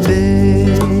at bay?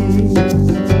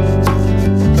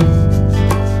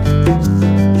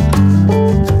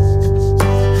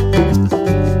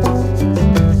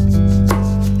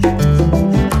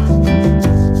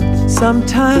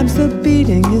 Sometimes the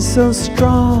beating is so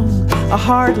strong, I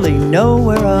hardly know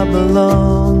where I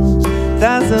belong.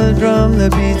 That's a drum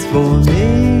that beats for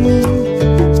me.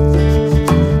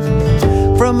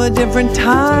 From a different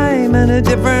time and a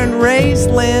different race,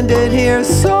 landed here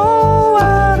so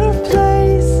out of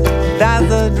place.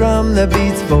 That's a drum that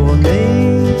beats for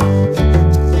me.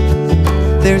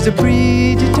 There's a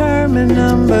predetermined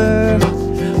number,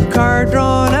 a card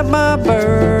drawn at my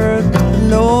birth.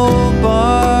 No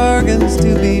bargains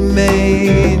to be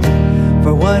made.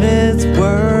 For what it's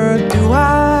worth, do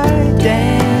I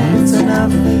dance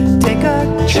enough? Take a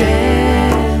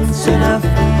chance enough?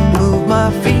 Move my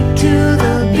feet to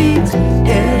the beat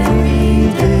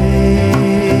every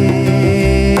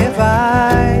day. If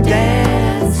I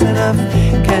dance enough,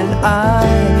 can I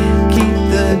keep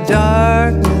the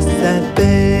darkness at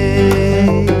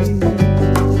bay?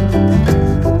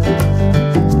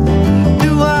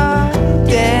 Do I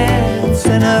dance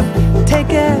enough? Take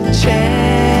a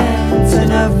chance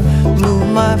enough? Move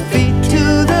my feet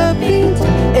to the beat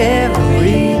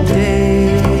every day.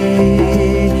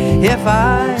 If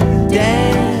I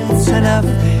dance enough,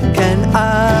 can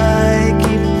I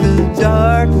keep the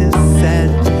darkness at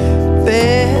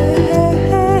bay?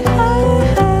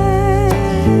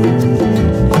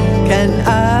 Can I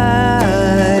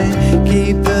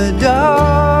keep the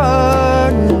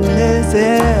darkness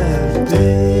at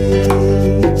bay?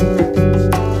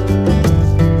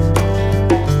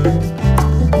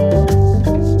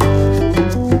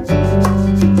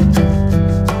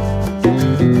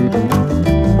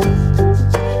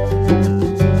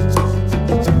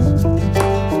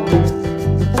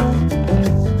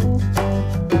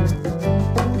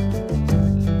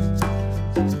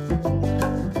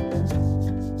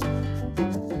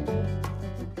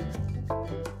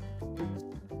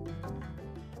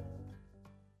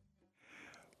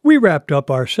 We wrapped up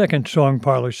our second song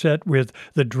parlor set with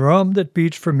The Drum That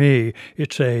Beats for Me.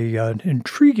 It's an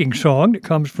intriguing song that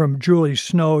comes from Julie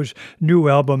Snow's new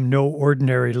album, No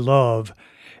Ordinary Love.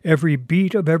 Every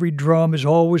beat of every drum is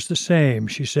always the same,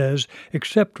 she says,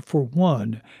 except for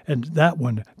one, and that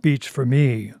one beats for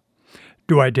me.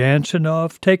 Do I dance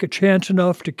enough, take a chance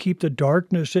enough to keep the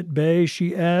darkness at bay,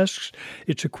 she asks.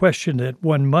 It's a question that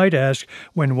one might ask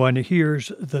when one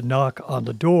hears the knock on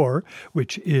the door,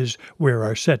 which is where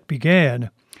our set began,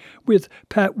 with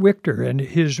Pat Wichter and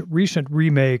his recent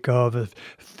remake of a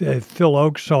Phil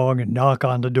Oakes song, Knock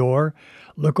on the Door.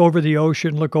 Look over the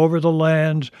ocean, look over the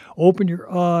lands, open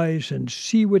your eyes and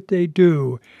see what they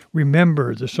do.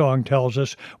 Remember, the song tells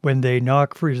us, when they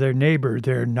knock for their neighbor,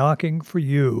 they're knocking for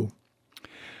you.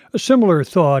 A similar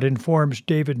thought informs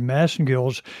David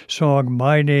Massengill's song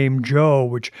My Name Joe,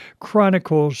 which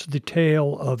chronicles the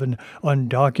tale of an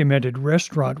undocumented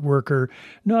restaurant worker,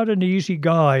 not an easy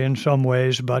guy in some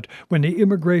ways, but when the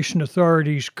immigration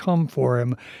authorities come for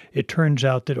him, it turns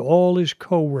out that all his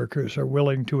co-workers are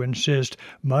willing to insist,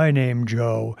 My Name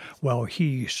Joe, while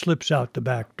he slips out the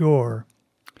back door.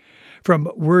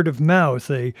 From Word of Mouth,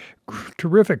 a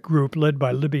terrific group led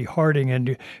by Libby Harding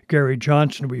and Gary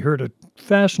Johnson, we heard a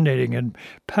fascinating and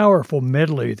powerful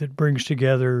medley that brings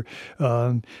together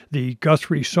the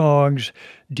Guthrie songs,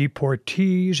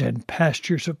 Deportees and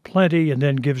Pastures of Plenty, and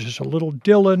then gives us a little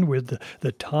Dylan with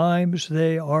the Times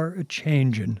They Are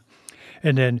A-Changin'.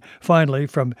 And then finally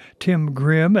from Tim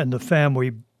Grimm and the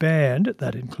Family Band,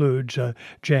 that includes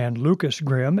Jan Lucas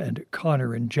Grimm and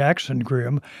Connor and Jackson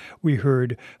Grimm, we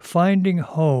heard Finding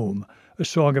Home, a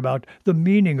song about the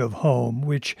meaning of home,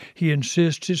 which he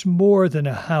insists is more than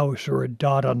a house or a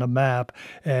dot on the map,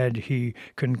 and he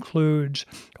concludes,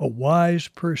 a wise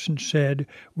person said,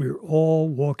 we're all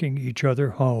walking each other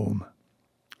home.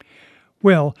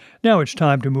 Well, now it's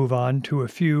time to move on to a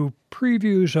few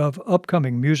previews of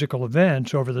upcoming musical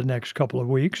events over the next couple of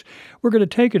weeks. We're going to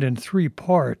take it in 3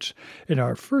 parts. In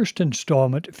our first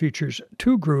installment features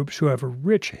 2 groups who have a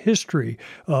rich history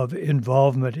of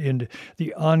involvement in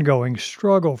the ongoing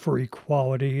struggle for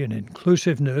equality and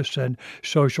inclusiveness and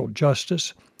social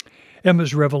justice.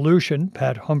 Emma's Revolution,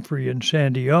 Pat Humphrey and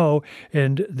Sandy O,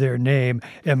 and their name,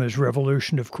 Emma's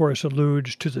Revolution, of course,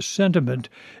 alludes to the sentiment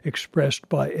expressed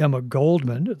by Emma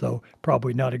Goldman, though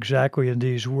probably not exactly in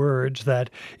these words,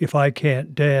 that if I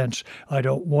can't dance, I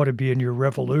don't want to be in your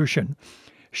revolution.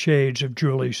 Shades of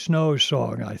Julie Snow's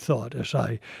song, I thought, as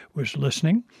I was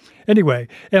listening. Anyway,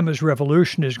 Emma's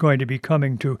Revolution is going to be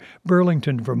coming to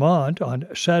Burlington, Vermont on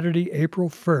Saturday, April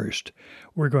 1st.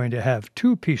 We're going to have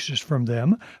 2 pieces from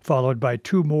them, followed by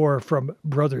 2 more from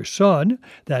Brother Son.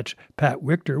 That's Pat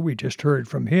Wichter. We just heard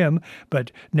from him,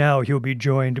 but now he'll be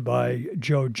joined by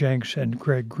Joe Jenks and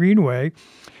Greg Greenway.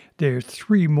 There are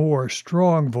 3 more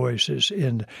strong voices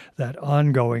in that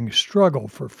ongoing struggle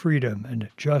for freedom and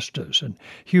justice and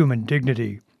human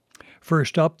dignity.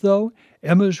 First up, though,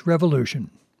 Emma's Revolution.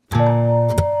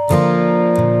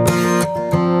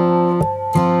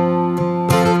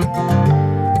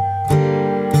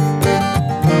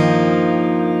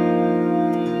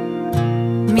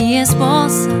 Mi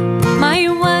esposa, my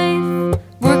wife,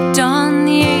 worked on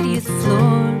the 80th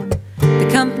floor. The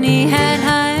company had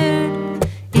hired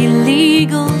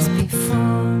illegals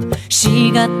before.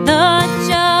 She got the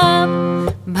job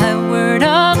by word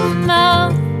of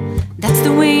mouth. That's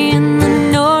the way in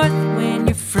the north when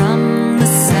you're from the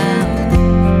south.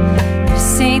 You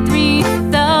say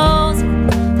 3,000,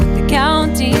 but the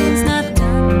counting's not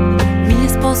done. Mi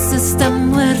esposa está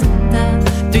muerta,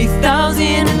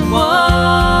 3,001.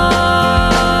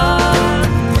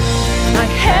 I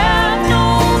have no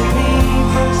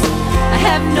papers, I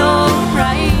have no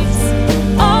rights.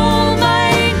 All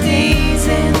my days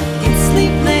and in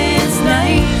sleepless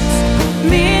nights,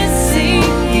 missing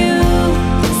you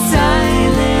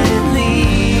silently.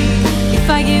 If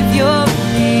I give your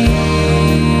name,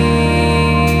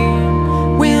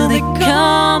 will they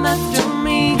come after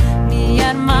me? Mi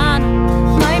hermano,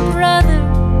 my brother,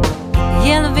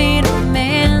 the elevator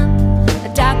man, a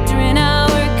doctor in our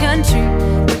country.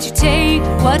 But you take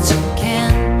what you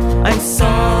can. I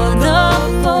saw the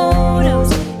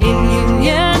photos in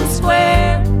Union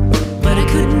Square, but I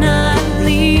could not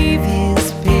leave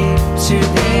his picture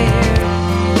there.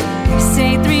 You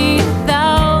say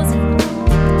 3,000,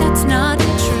 but that's not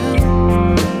true.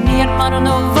 Mi hermano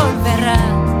no volverá.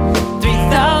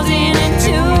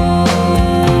 3,002.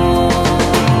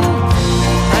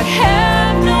 I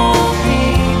have no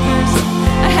papers,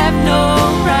 I have no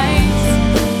rights.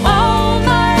 All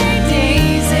my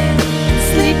days and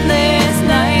sleepless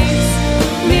nights,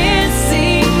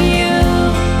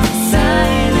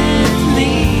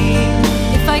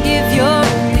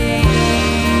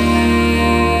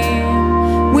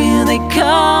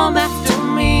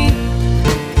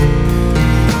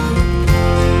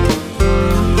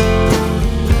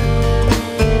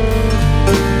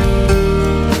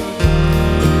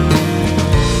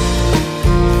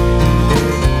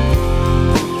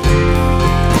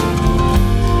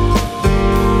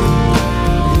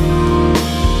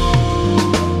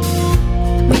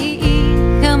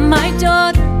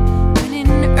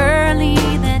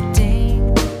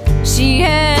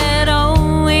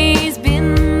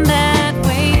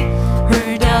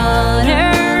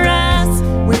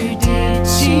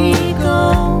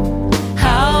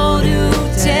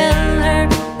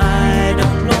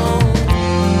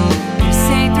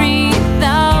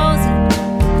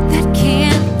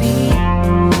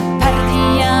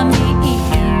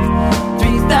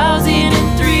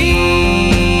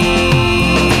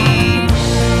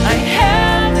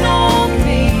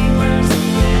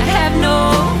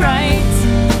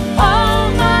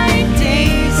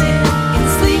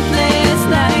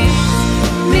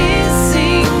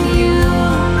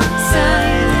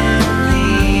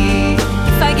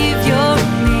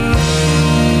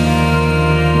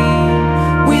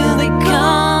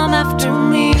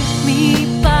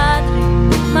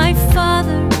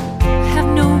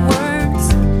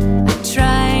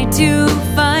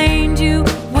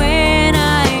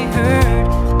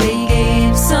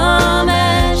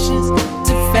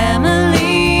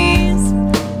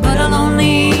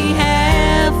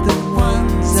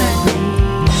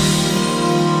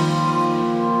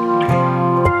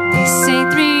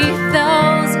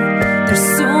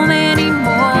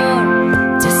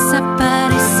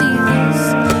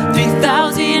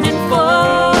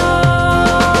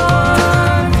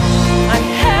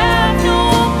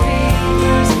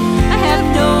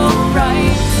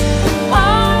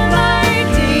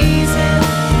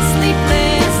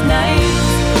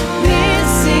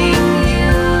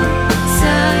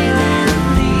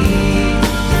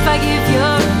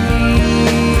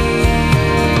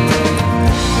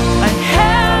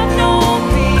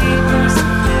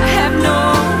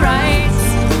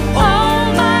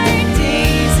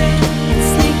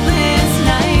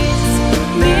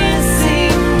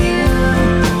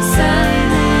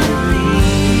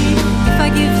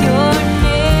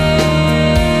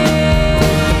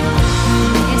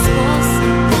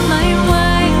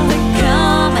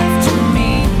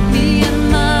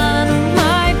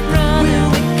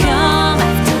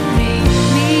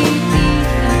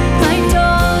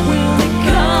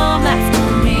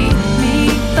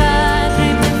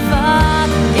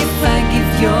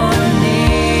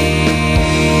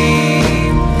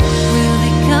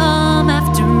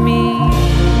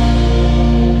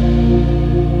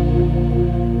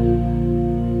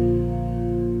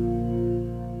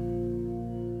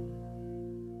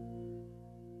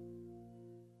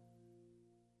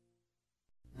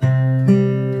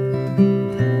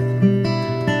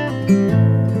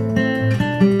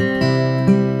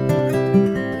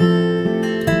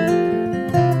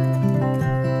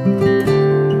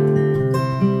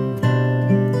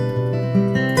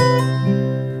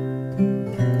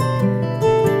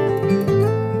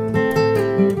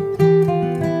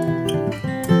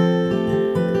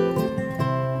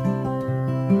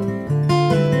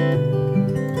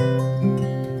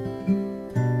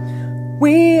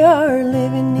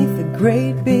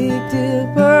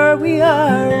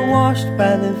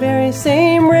 by the very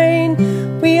same rain.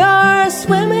 We are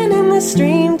swimming in the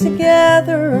stream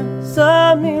together,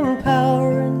 some in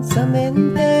power and some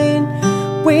in pain.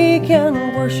 We can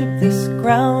worship this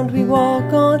ground we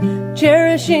walk on,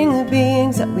 cherishing the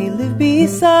beings that we live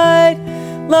beside.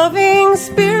 Loving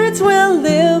spirits will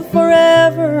live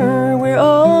forever. We're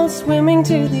all swimming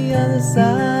to the other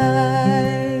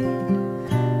side.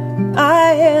 I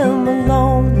am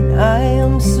alone and I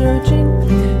am searching,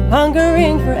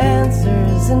 hungering for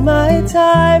answers in my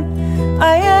time.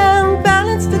 I am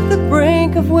balanced at the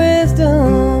brink of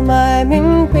wisdom. I'm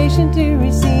impatient to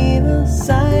receive a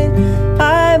sign.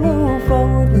 I move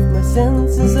forward with my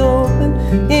senses open.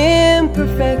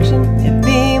 Imperfection, it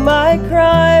be my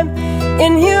crime.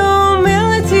 In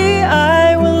humility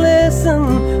I will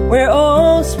listen. We're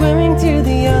all swimming to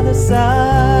the other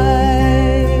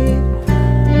side.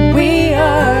 We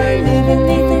are living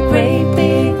beneath the great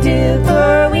big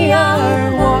dipper. We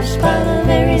are washed by the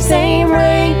very same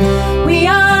rain. We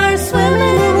are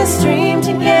swimming in the stream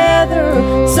together,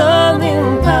 some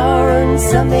in power and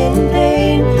some in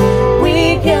pain.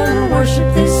 We can worship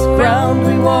this ground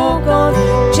we walk on,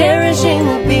 cherishing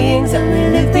the beings that we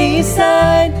live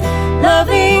beside.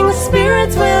 Loving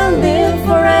spirits will live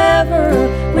forever.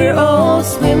 We're all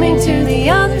swimming to the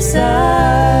other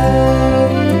side.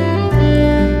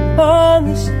 On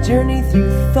this journey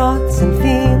through thoughts and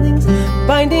feelings,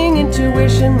 binding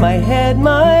intuition, my head,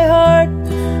 my heart,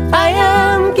 I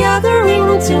am gathering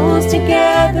the tools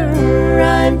together.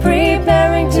 I'm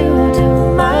preparing to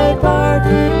do my part.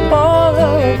 All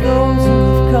of those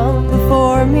who've come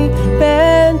before me,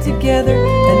 band together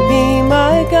and be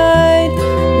my guide.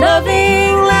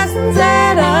 Loving lessons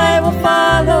that I will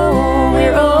follow.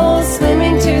 We're all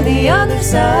swimming to the other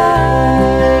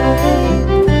side.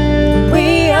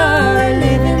 We are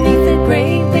living beneath the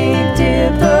great big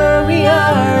dipper. We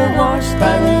are washed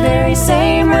by the very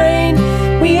same rain.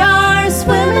 We are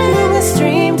swimming in the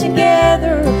stream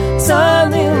together,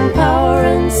 some in power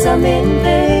and some in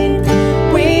pain.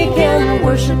 We can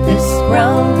worship this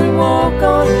ground we walk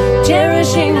on,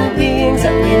 cherishing the beings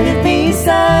that we live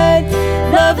beside.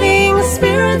 Loving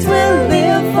spirits will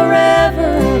live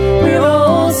forever. We're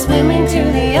all swimming to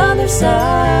the other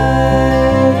side.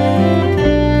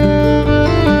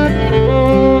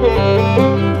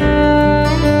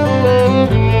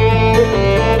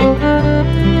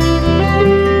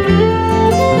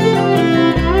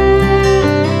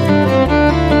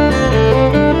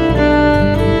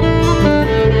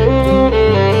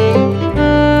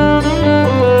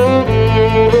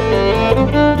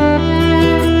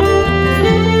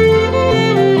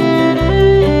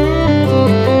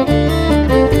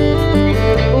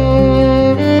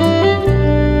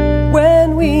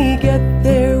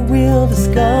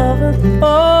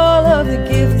 All of the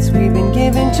gifts we've been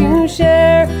given to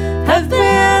share have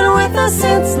been with us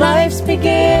since life's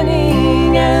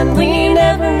beginning, and we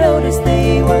never noticed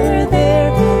they were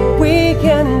there. We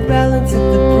can balance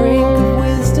at the brink of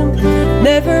wisdom,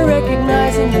 never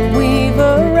recognizing that we've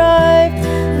arrived.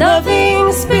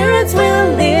 Loving spirits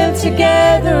will live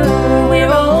together.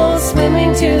 We're all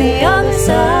swimming to the other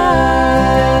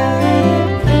side.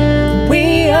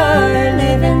 We are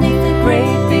living beneath the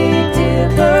great big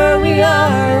dipper. We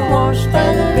are washed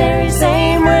by the very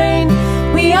same rain.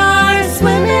 We are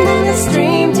swimming in the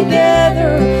stream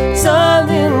together, some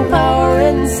in power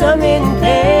and some in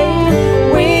pain.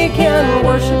 We can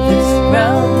worship this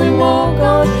ground we walk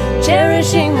on,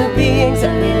 cherishing the beings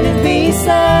that we live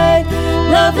beside.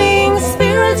 Loving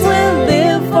spirits will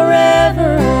live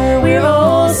forever. We're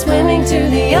all swimming to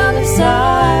the other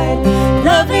side.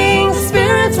 Loving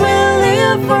spirits will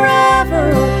live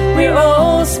forever. We're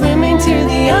all swimming to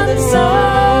the other side.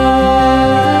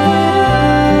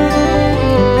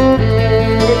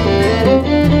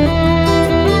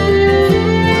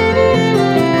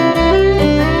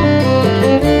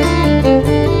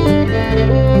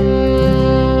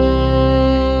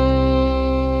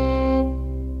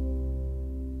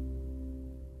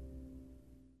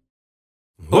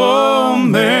 Oh,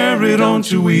 Mary, don't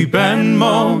you weep and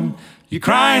moan. Your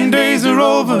crying days are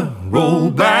over. Roll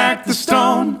back the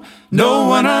stone. No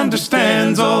one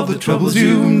understands all the troubles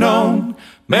you've known.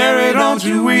 Mary, don't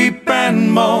you weep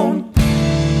and moan.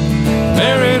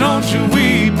 Mary, don't you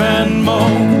weep and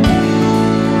moan.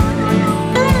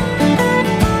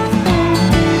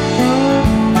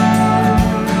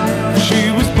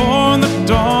 She was born the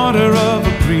daughter of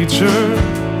a preacher,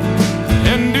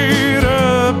 ended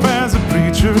up as a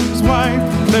preacher's wife.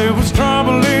 There was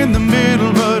trouble in the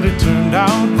middle, but it turned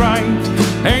out right.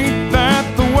 Ain't that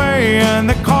the way? And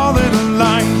they call it a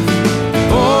life.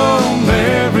 Oh,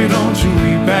 Mary, don't you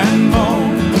weep and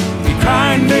moan. Your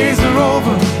crying days are over.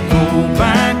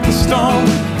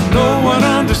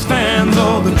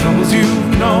 troubles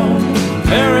you've known.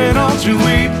 Mary, don't you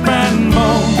weep and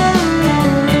moan.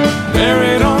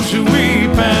 Mary, don't you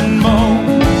weep and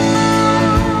moan.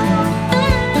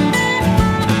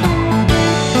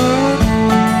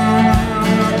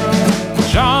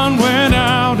 John went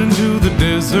out into the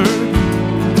desert.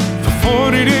 For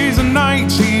 40 days and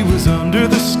nights he was under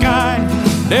the sky.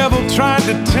 Devil tried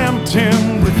to tempt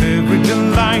him with every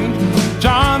delight.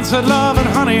 John said, love and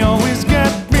honey always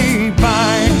get me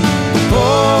by.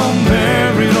 Oh,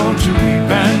 Mary, don't you weep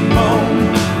and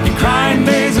moan. Your crying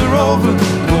days are over,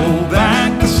 roll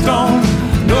back the stone.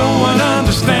 No one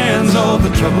understands all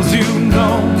the troubles you've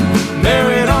known.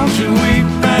 Mary, don't you weep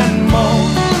and moan.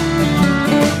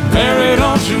 Mary,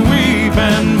 don't you weep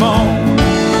and moan.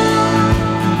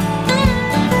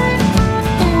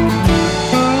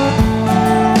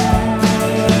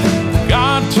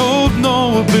 God told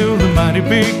Noah, build a mighty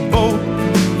big boat.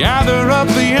 Gather up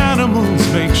the animals,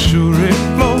 make sure it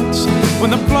floats. When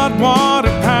the flood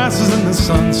water passes and the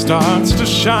sun starts to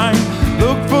shine,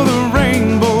 look for the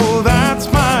rainbow, that's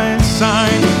my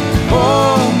sign.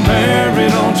 Oh, Mary,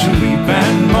 don't you weep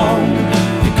and moan.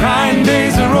 Your crying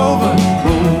days are over,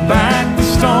 roll back the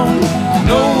stone.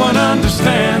 No one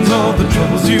understands all the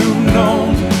troubles you've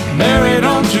known. Mary,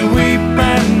 don't you weep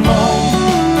and moan.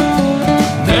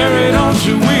 Mary, don't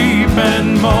you weep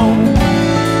and moan.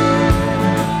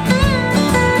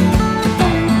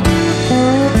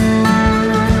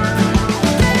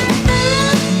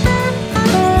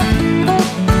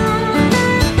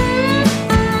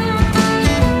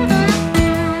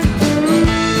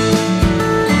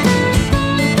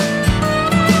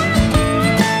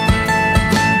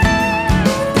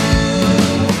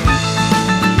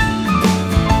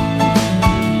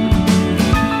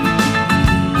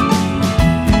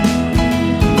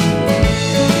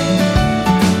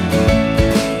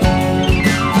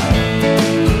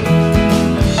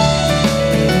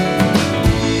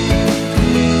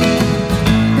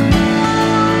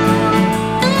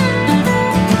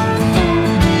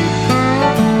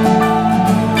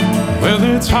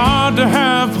 It's hard to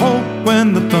have hope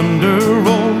when the thunder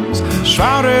rolls,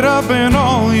 shrouded up in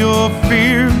all your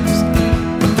fears.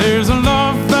 But there's a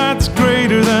love that's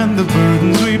greater than the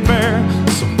burdens we bear.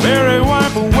 So Mary,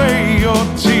 wipe away your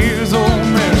tears, oh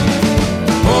Mary.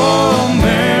 Oh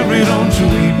Mary, don't you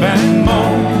weep and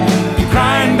moan. Your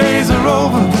crying days are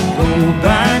over, roll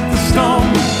back the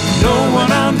stone. No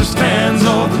one understands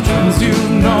all the troubles you've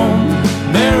known.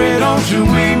 Mary, don't you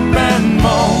weep and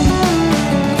moan.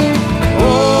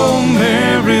 Oh,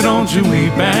 Mary, don't you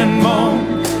weep and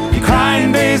moan. Your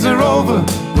crying days are over,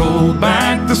 roll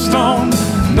back the stone.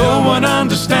 No one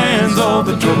understands all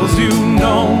the troubles you've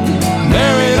known.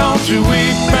 Mary, don't you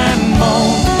weep and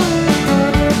moan.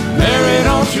 Mary,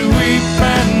 don't you weep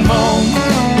and moan.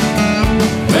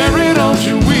 Mary, don't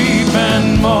you weep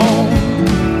and moan.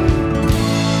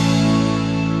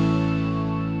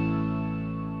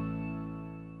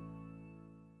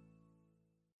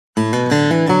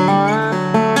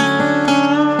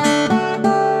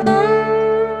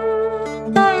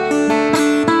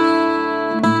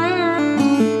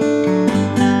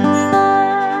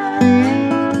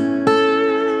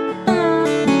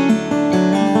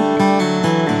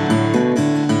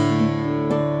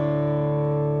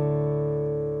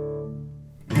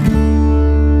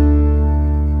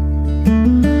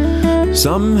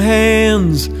 Some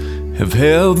hands have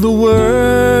held the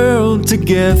world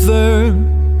together.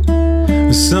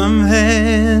 Some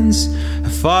hands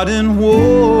have fought in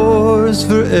wars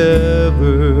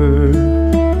forever.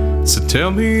 So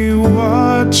tell me,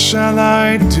 what shall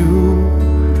I do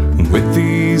with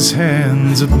these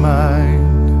hands of mine?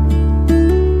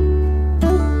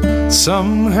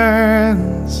 Some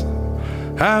hands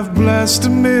have blessed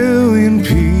 1,000,000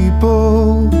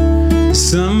 people.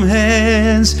 Some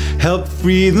hands help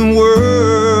free the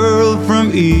world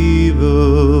from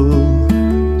evil.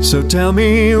 So tell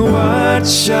me, what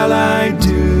shall I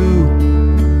do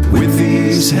with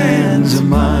these hands of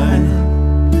mine?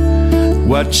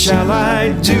 What shall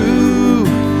I do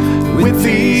with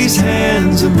these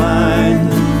hands of mine?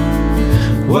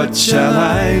 What shall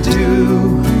I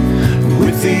do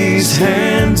with these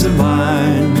hands of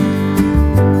mine?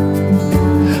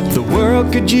 The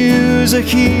world could use a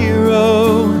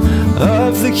hero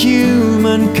of the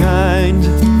humankind.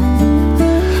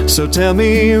 So tell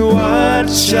me, what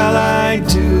shall I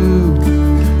do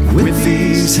with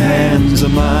these hands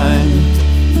of mine?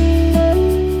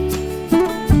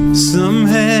 Some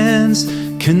hands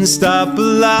can stop a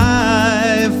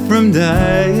life from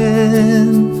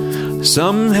dying.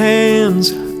 Some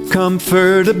hands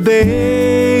comfort a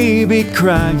baby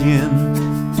crying.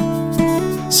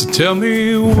 So tell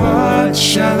me, what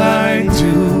shall I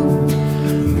do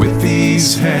with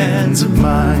these hands of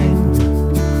mine?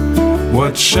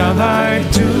 What shall I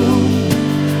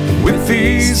do with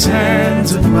these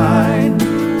hands of mine?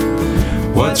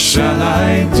 What shall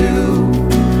I do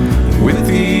with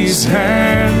these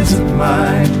hands of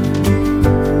mine?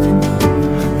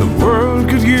 The world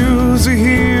could use a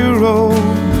hero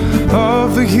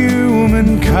of the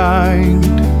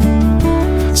humankind.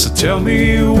 So tell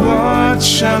me, what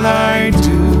shall I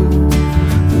do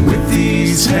with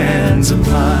these hands of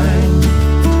mine?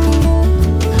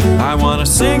 I wanna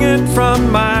sing it from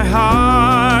my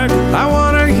heart. I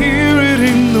wanna hear it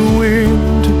in the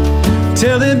wind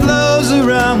Till it blows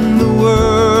around the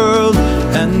world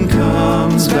and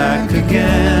comes back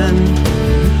again.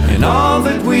 And all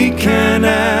that we can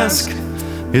ask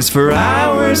is for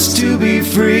ours to be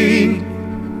free,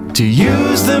 to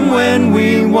use them when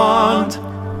we want,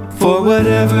 for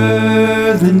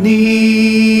whatever the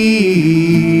need.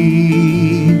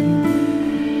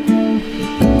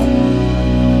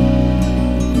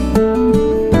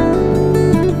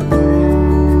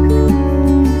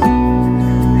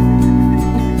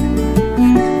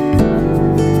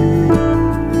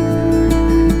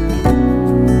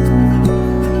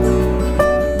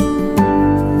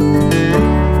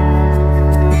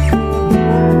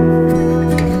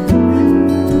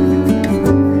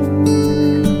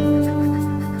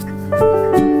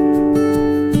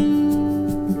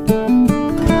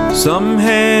 Some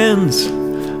hands,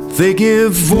 they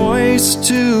give voice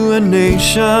to a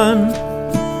nation.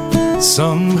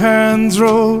 Some hands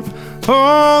wrote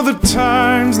all the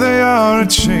times they are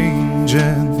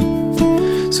a-changing.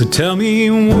 So tell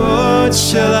me, what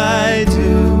shall I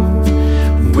do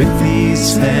with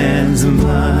these hands of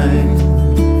mine?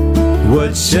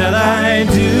 What shall I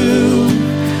do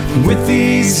with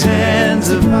these hands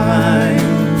of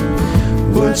mine?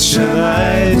 What shall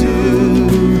I do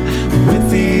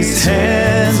with these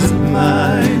hands of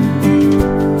mine?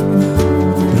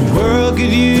 The world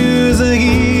could use a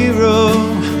hero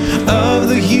of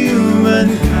the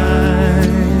humankind.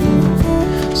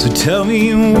 So tell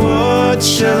me, what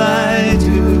shall I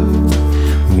do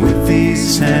with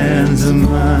these hands of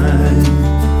mine?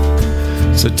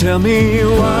 So tell me,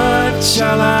 what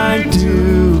shall I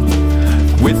do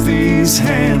with these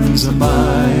hands of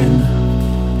mine?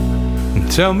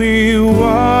 Tell me,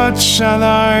 what shall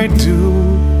I do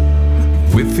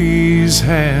with these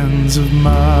hands of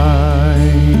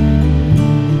mine?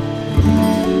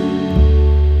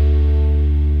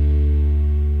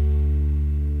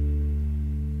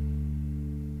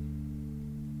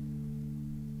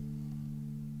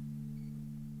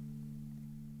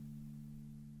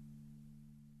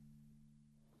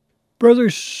 Brother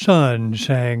Sun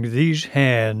sang These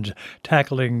Hands,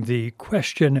 tackling the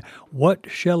question, what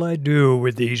shall I do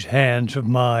with these hands of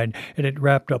mine? And it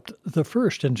wrapped up the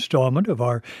first installment of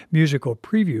our musical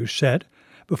preview set.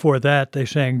 Before that, they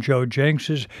sang Joe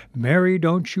Jenks's Mary,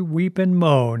 Don't You Weep and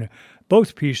Moan.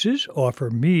 Both pieces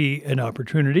offer me an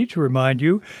opportunity to remind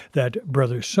you that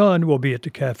Brother Sun will be at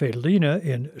the Cafe Lena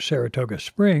in Saratoga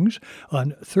Springs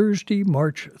on Thursday,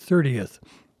 March 30th.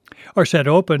 Our set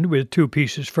opened with two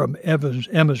pieces from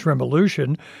Emma's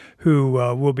Revolution, who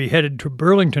will be headed to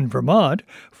Burlington, Vermont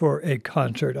for a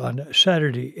concert on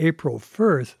Saturday, April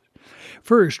 1st.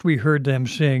 First, we heard them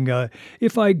sing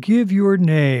If I Give Your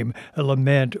Name, a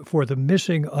lament for the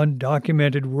missing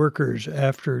undocumented workers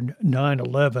after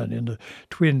 9/11 in the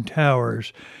Twin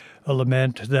Towers, a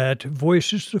lament that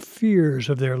voices the fears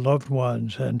of their loved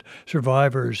ones and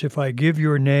survivors. If I give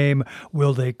your name,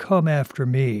 will they come after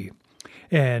me?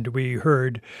 And we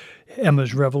heard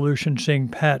Emma's Revolution sing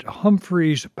Pat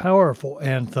Humphrey's powerful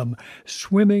anthem,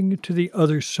 Swimming to the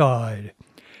Other Side.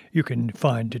 You can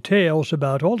find details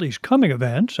about all these coming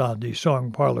events on the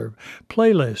Song Parlor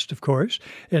playlist, of course,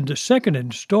 and the second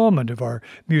installment of our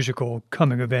musical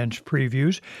coming events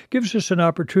previews gives us an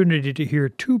opportunity to hear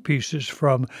two pieces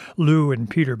from Lou and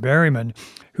Peter Berryman,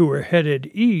 who are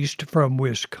headed east from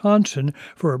Wisconsin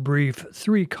for a brief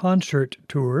 3-concert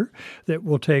tour that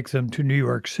will take them to New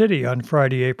York City on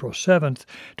Friday, April 7th,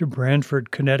 to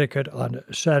Branford, Connecticut on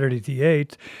Saturday the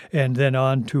 8th, and then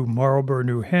on to Marlborough,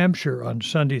 New Hampshire on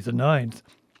Sunday the 9th.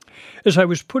 As I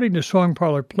was putting the Song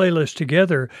Parlor playlist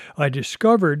together, I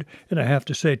discovered, and I have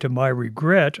to say to my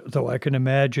regret, though I can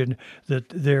imagine that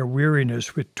their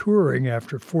weariness with touring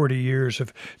after 40 years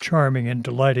of charming and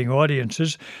delighting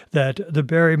audiences, that the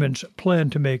Berrymans plan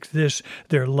to make this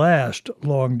their last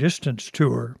long-distance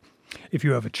tour. If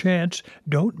you have a chance,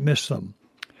 don't miss them.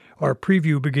 Our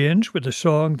preview begins with a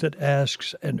song that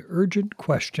asks an urgent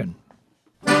question.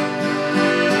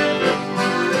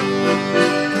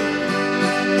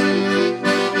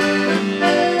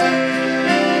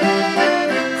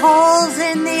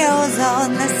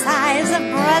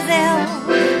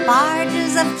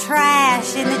 Barges of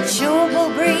trash in a chewable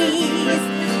breeze,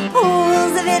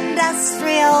 pools of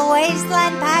industrial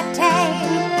wasteland pate,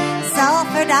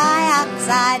 sulfur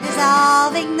dioxide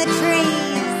dissolving the trees.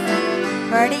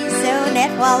 Pretty soon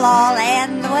it will all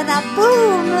end with a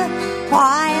boom.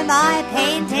 Why am I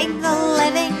painting the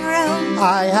living room?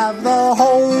 I have the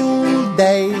whole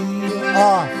day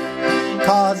off,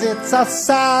 'cause it's a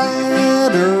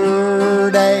Saturday.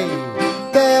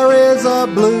 There is a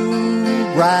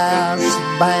bluegrass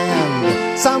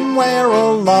band somewhere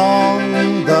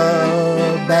along the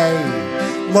bay.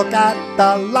 Look at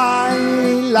the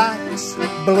lilacs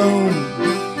bloom.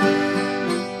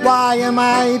 Why am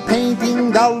I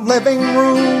painting the living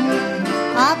room?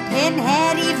 A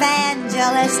pinhead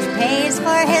evangelist pays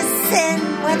for his sin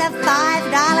with a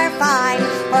 $5 fine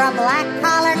for a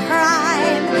black-collar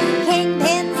crime.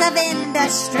 Kingpins of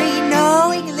industry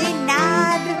knowingly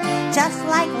nod, just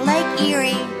like Lake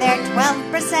Erie, they're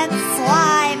 12%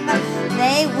 slime.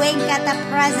 They wink at the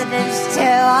president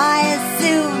too, I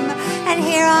assume, and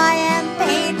here I am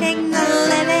painting the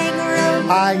living room.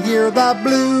 I hear the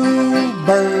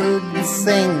bluebirds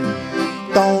sing.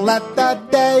 Don't let the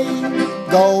day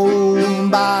go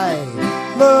by.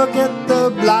 Look at the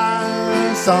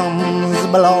blossoms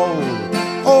blow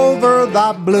over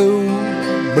the blue,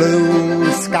 blue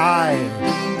sky,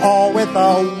 all with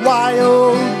a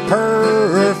wild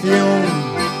perfume.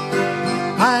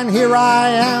 And here I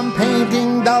am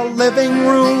painting the living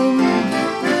room.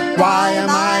 Why am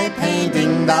I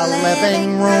painting the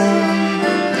living room?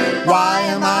 Why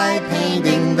am I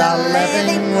painting the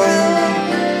living room?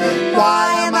 Why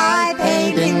am I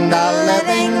painting the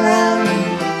living room?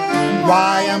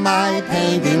 Why am I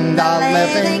painting the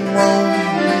living room?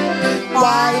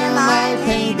 Why am I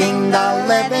painting the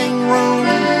living room?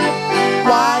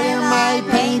 Why am I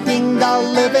painting the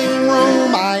living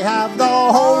room? I have the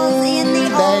whole day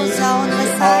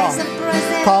off,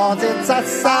 'cause it's a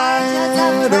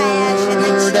Saturday.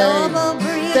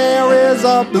 There is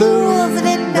a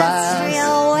bluegrass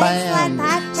band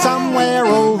somewhere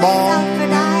along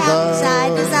the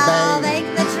bay.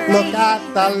 Look at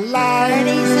the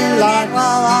lilacs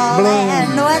bloom.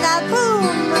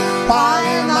 Why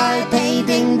am I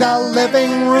painting the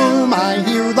living room? I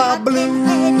hear the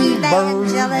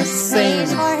bluebirds sing.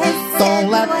 Don't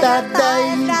let that day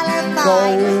go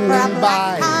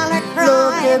by.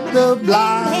 Look at the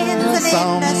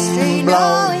blossoms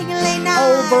blow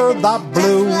over the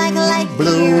blue,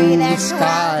 blue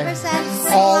sky,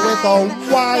 all with a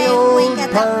wild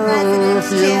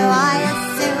perfume.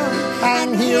 And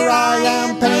here I am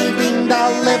painting the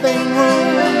living room.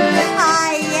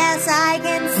 Ah, yes, I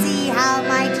can see how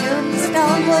my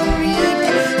tombstone will read.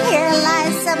 Here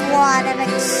lies someone of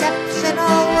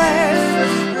exceptional worth,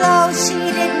 though she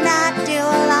did not do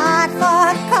a lot for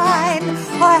kind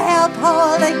or help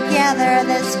hold together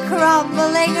this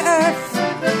crumbling earth.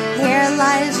 Here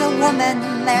lies a woman,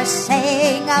 they're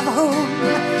saying of whom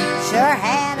sure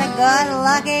had a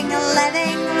good-looking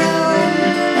living room.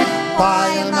 Why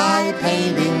am I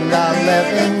painting the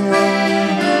living room?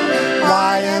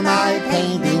 Why am I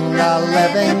painting the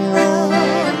living room?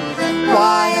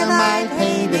 Why am I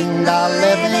painting the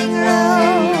living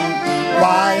room?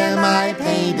 Why am I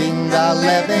painting the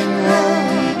living room?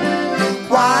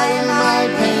 Why am I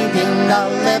painting the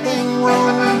living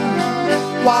room?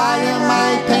 Why am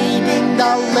I painting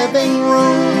the living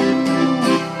room?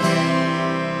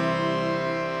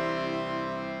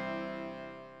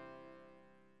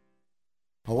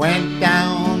 I went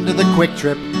down to the Quick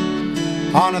Trip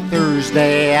on a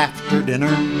Thursday after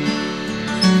dinner.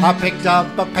 I picked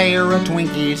up a pair of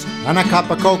Twinkies and a cup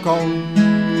of cocoa.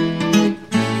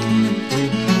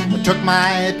 I took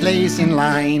my place in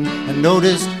line and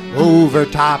noticed over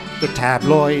top the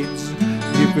tabloids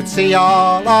you could see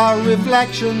all our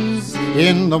reflections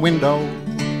in the window.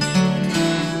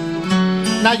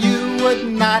 Now you would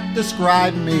not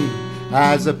describe me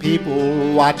as a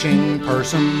people-watching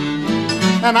person,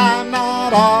 and I'm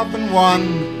not often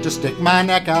one to stick my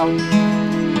neck out.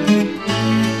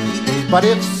 But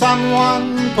if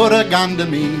someone put a gun to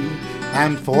me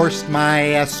and forced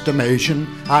my estimation,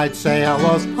 I'd say I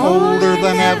was older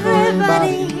than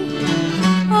everybody.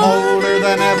 Older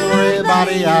than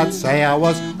everybody, I'd say I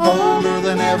was older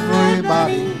than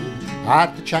everybody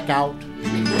at the checkout.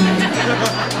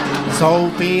 So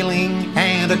feeling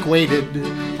antiquated,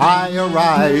 I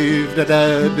arrived at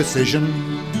a decision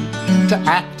to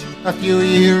act a few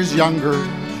years younger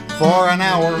for an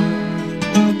hour.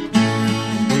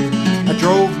 I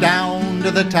drove down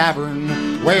to the tavern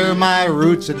where my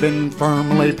roots had been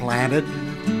firmly planted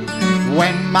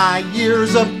when my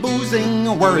years of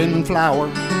boozing were in flower.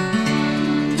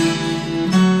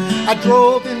 I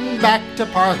drove in back to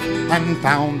park and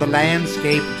found the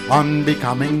landscape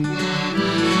unbecoming.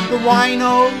 The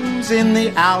winos in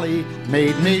the alley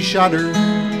made me shudder.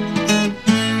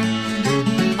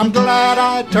 I'm glad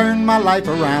I turned my life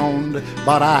around,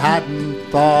 but I hadn't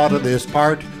thought of this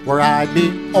part where I'd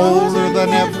be older than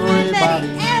everybody.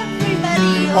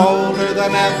 Older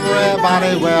than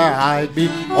everybody, where I'd be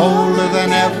older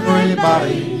than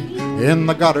everybody in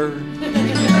the gutter.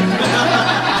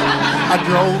 I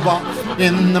drove off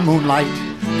in the moonlight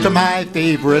to my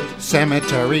favorite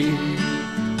cemetery.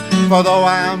 For though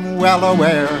I'm well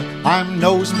aware I'm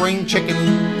no spring chicken,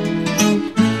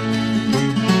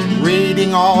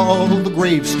 reading all the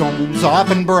gravestones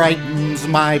often brightens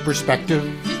my perspective.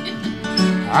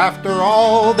 After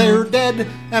all, they're dead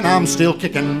and I'm still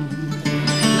kicking.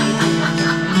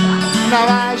 Now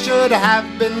I should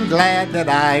have been glad that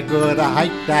I could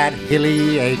hike that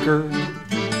hilly acre.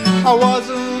 I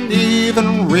wasn't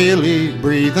even really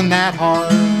breathing that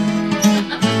hard.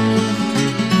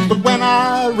 But when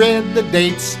I read the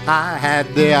dates, I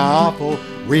had the awful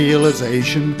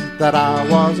realization that I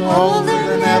was older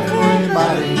than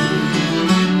everybody.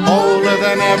 Older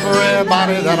than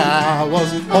everybody, that I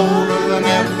was older than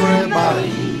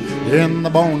everybody in the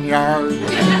boneyard.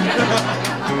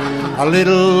 A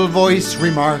little voice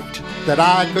remarked that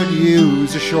I could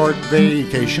use a short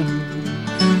vacation.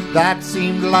 That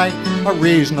seemed like a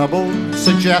reasonable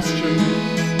suggestion.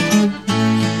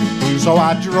 So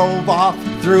I drove off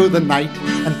through the night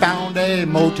and found a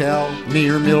motel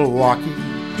near Milwaukee.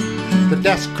 The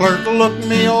desk clerk looked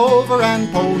me over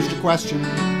and posed a question.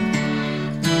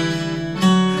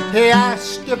 He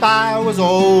asked if I was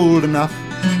old enough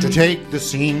to take the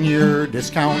senior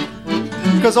discount,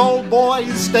 'cause old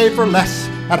boys stay for less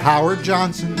at Howard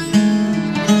Johnson.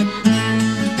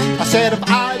 I said, if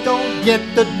I don't get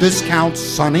the discount,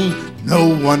 Sonny, no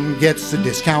one gets the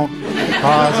discount,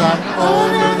 'cause I'm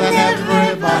older than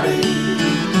everybody.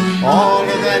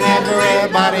 Older than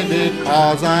everybody,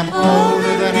 because I'm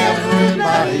older than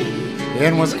everybody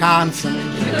in Wisconsin.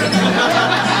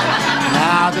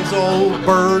 Now this old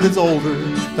bird is older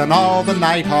than all the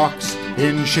nighthawks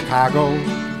in Chicago.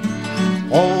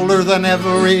 Older than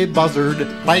every buzzard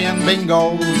playing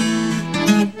bingo.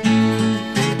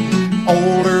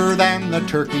 Older than the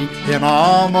turkey in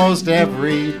almost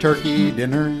every turkey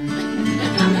dinner.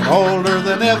 Older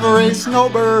than every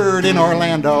snowbird in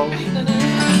Orlando.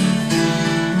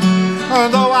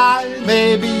 Though I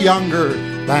may be younger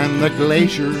than the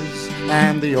glaciers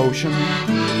and the ocean,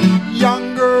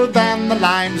 younger than the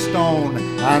limestone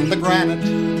and the granite.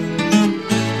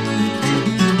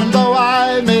 And though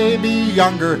I may be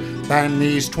younger than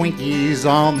these Twinkies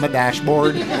on the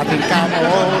dashboard, I think I'm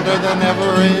older than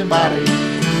everybody.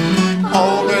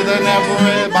 Older than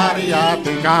everybody, I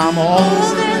think I'm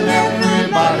older than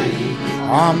everybody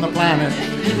on the planet.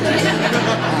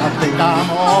 I think I'm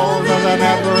older than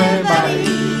everybody.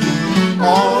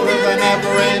 Older than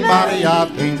everybody, I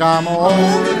think I'm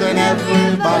older than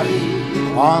everybody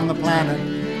on the planet.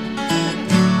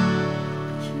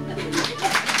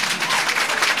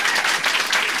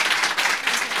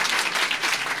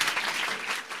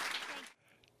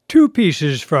 Two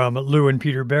pieces from Lou and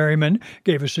Peter Berryman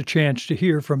gave us a chance to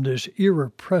hear from this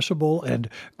irrepressible and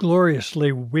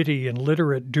gloriously witty and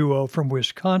literate duo from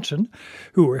Wisconsin,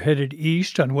 who are headed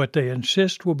east on what they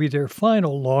insist will be their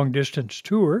final long-distance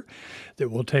tour that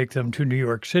will take them to New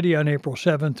York City on April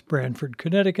 7th, Branford,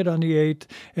 Connecticut on the 8th,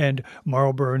 and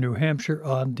Marlborough, New Hampshire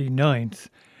on the 9th.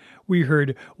 We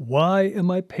heard, "Why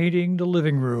am I painting the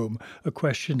living room?" a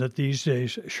question that these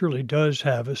days surely does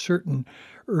have a certain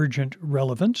urgent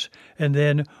relevance. And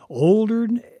then, "Older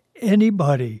than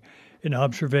anybody," an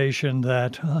observation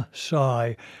that,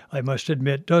 sigh, I must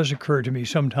admit, does occur to me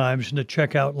sometimes in the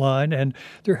checkout line, and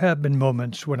there have been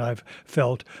moments when I've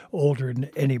felt older than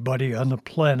anybody on the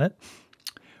planet.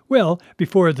 Well,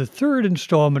 before the third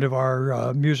installment of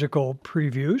our musical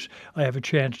previews, I have a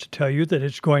chance to tell you that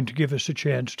it's going to give us a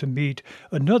chance to meet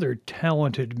another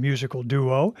talented musical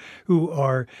duo who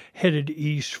are headed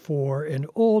east for an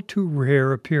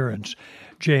all-too-rare appearance.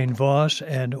 Jane Voss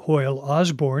and Hoyle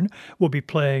Osborne will be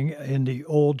playing in the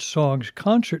Old Songs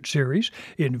concert series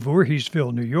in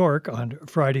Voorheesville, New York on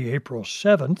Friday, April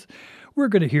 7th. We're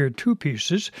going to hear two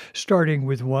pieces, starting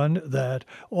with one that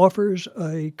offers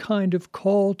a kind of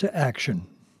call to action.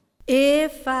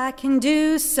 If I can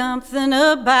do something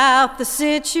about the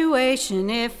situation,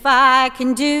 if I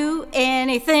can do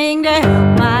anything to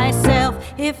help myself,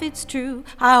 if it's true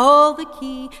I hold the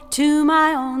key to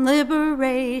my own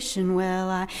liberation, well,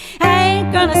 I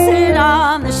ain't gonna sit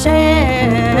on the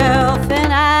shelf,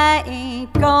 and I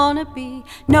ain't gonna be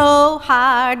no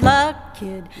hard luck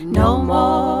kid no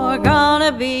more.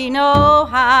 Gonna be no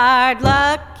hard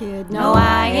luck kid. No,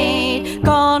 I ain't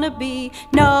gonna be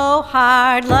no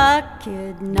hard luck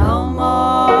kid no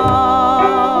more.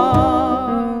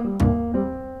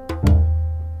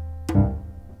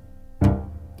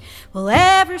 Well,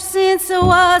 ever since I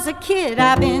was a kid,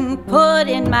 I've been put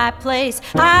in my place.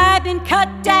 I've been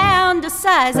cut down to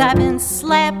size. I've been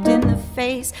slapped in the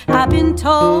face. I've been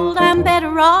told I'm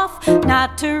better off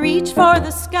not to reach for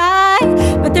the sky.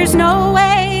 But there's no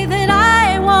way that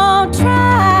I won't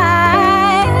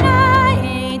try. And I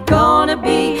ain't gonna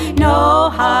be no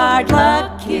hard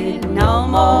luck kid no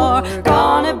more.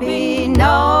 Gonna be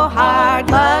no hard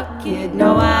luck kid.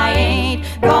 No, I ain't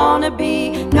gonna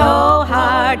be no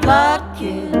hard luck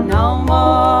kid no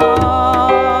more.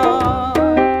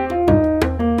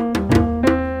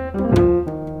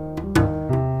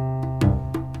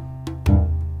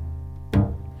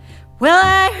 Well,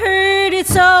 I heard it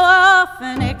so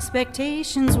often,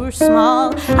 expectations were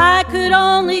small. I could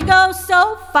only go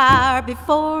so far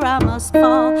before I must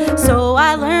fall. So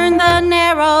I learned the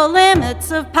narrow limits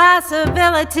of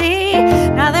possibility.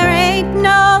 Now there ain't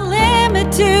no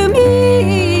limit to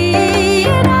me.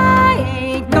 And I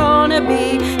ain't gonna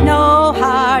be no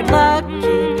hard luck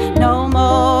kid no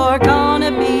more.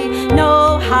 Gonna be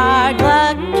no hard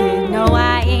luck kid. No,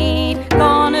 I ain't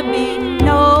gonna be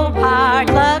no hard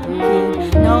luck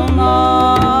kid no more.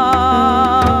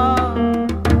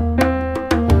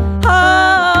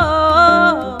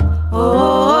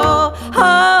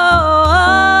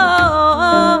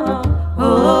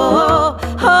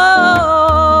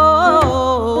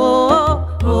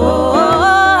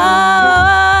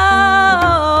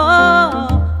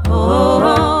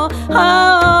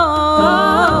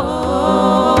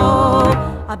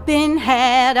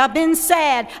 I've been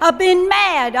sad, I've been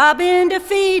mad, I've been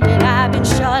defeated. I've been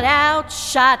shut out,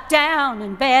 shot down,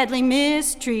 and badly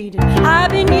mistreated. I've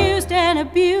been used and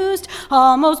abused,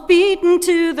 almost beaten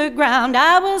to the ground.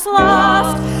 I was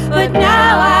lost, but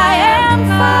now I am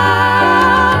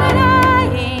found. And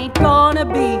I ain't gonna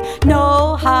be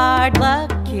no hard luck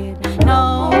kid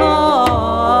no more.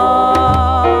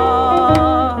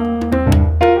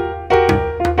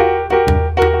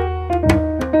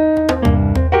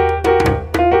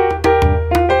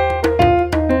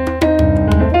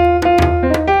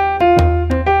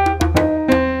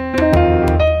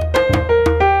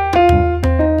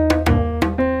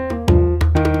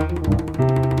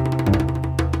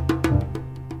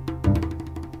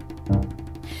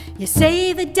 You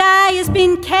say the die has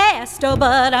been cast, oh,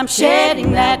 but I'm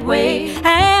shedding that weight,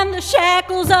 and the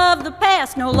shackles of the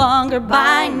past no longer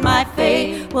bind my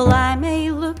fate. Well, I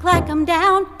may look like I'm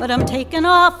down, but I'm taking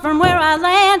off from where I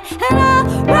land, and I'll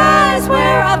rise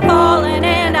where I've fallen,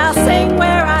 and I'll sing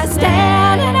where I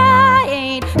stand. And I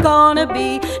ain't gonna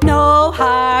be no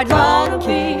hard luck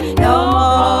kid no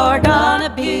more.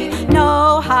 Gonna be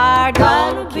no hard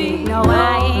luck kid. No,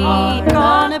 I ain't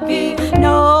gonna be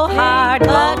no hard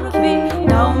luck kid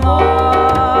no more.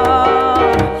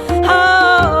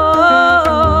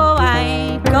 Oh, I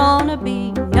ain't gonna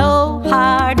be no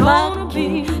hard luck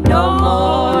kid no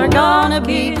more. Gonna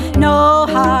be no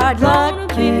hard luck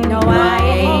kid. No, I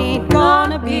ain't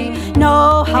gonna be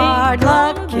no hard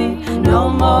luck kid no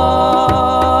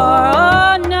more.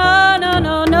 Oh, no, no,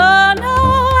 no, no, no,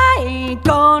 I ain't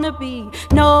gonna be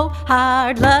no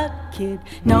hard luck kid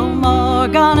no more.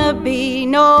 Gonna be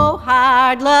no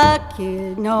hard luck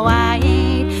kid. No, I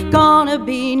ain't gonna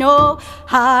be no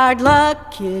hard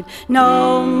luck kid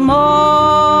no more.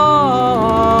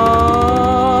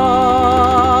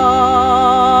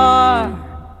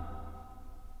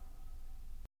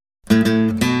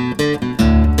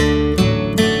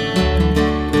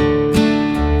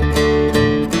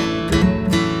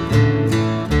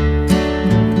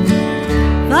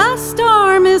 The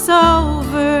storm is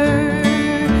over,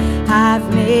 I've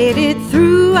made it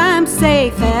through, I'm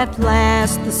safe at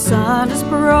last. The sun has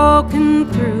broken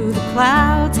through the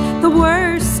clouds, the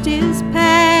worst is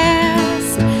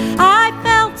past. I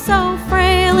felt so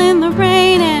frail in the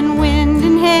rain and wind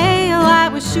and hail, I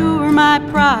was sure my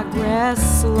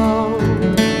progress slowed.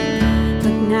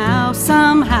 But now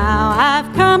somehow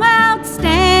I've come out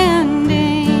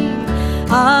standing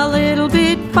a little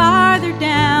bit farther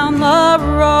down the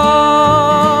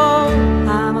road.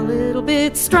 I'm a little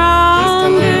bit stronger, just a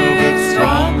little bit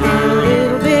stronger, a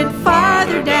little bit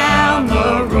farther down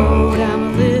the road.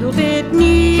 I'm a little bit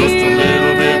near, just a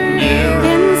little bit nearer,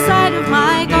 inside of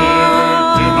my goal.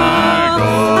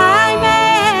 I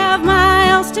may have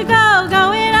miles to go,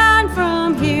 going on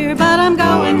from here, but I'm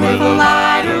going with a lot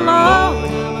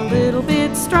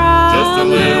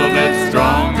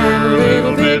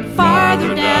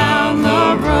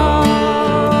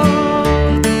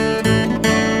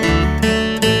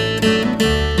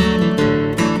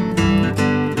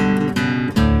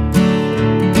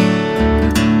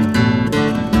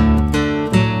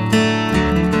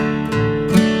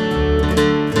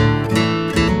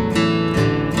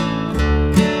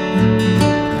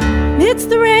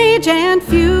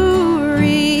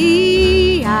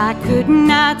could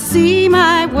not see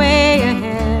my way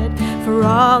ahead. For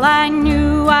all I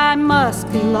knew, I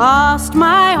must be lost.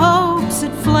 My hopes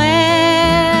had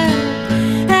fled,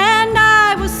 and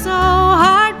I was so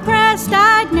hard-pressed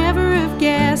I'd never have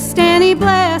guessed any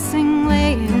blessing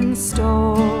lay in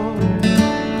store.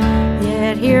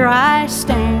 Yet here I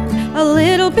stand, a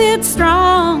little bit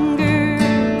stronger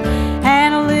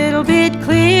and a little bit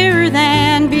clearer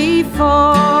than before.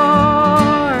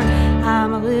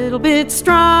 I'm a little bit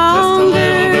stronger, just a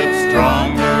little bit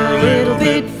stronger, a little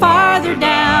bit farther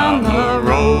down the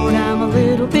road. I'm a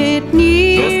little bit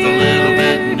nearer, just a little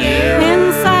bit nearer,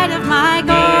 inside of my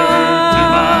goal.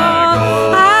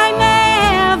 I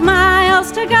may have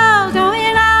miles to go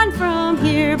going on from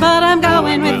here, but I'm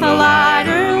going with a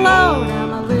lighter load.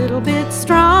 I'm a little bit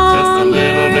stronger, just a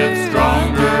little bit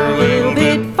stronger, a little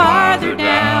bit farther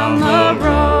down the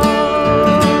road.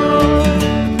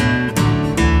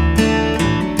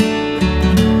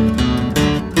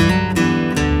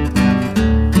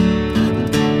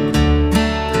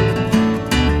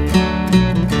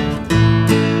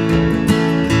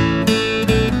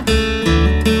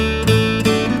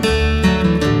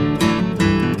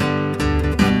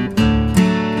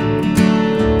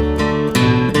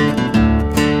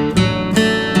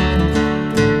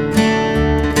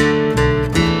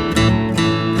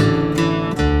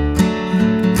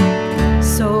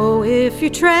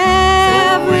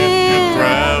 Traveling,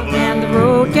 and the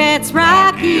road gets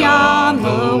rocky on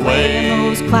the way, and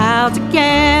those clouds are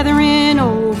gathering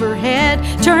overhead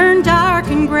turn dark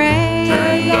and gray.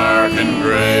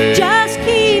 Just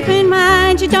keep in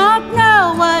mind you don't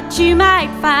know what you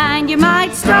might find. You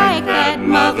might strike that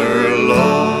mother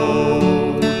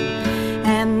low,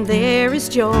 and there is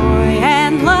joy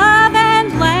and love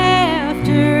and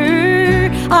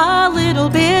laughter a little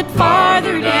bit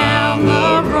farther down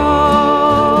the road.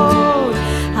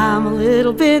 I'm a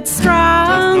little bit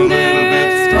stronger,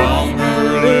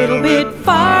 a little bit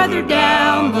farther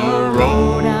down the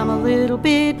road. I'm a little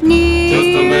bit nearer, just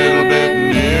a little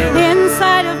bit nearer,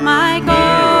 inside of my goal.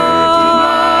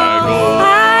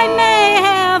 I may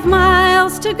have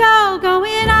miles to go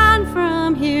going on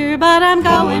from here, but I'm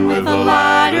going with a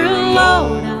lighter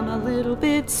load. I'm a little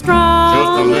bit stronger,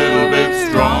 just a little bit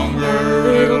stronger, a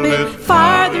little bit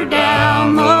farther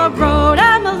down the road.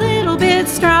 I'm a little bit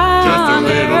stronger, just a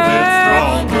little bit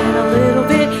stronger, and a little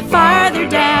bit farther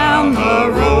down the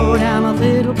road. I'm a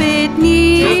little bit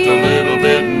nearer, just a little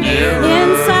bit nearer,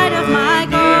 inside of my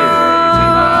goal.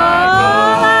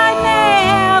 I may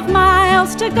have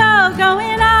miles to go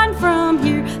going on from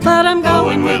here, but I'm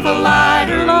going with a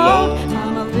lighter load.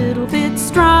 I'm a little bit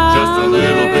stronger, just a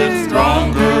little bit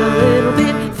stronger, a little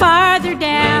bit farther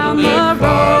down the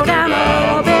road. I'm a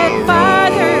little bit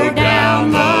farther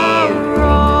down the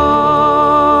road.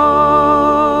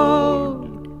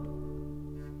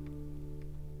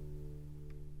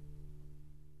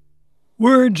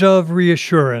 Words of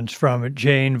reassurance from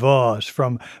Jane Voss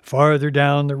from Farther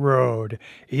Down the Road.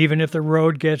 Even if the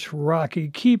road gets rocky,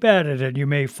 keep at it, and you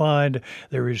may find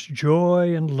there is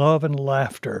joy and love and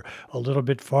laughter a little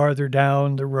bit farther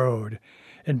down the road.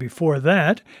 And before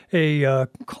that, a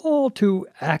call to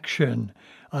action.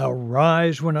 I'll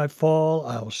rise when I fall,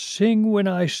 I'll sing when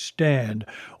I stand,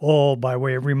 all by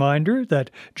way of reminder that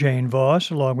Jane Voss,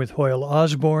 along with Hoyle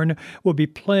Osborne, will be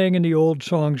playing in the Old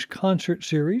Songs concert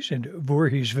series in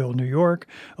Voorheesville, New York,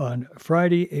 on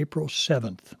Friday, April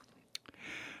 7th.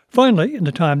 Finally, in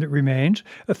the time that remains,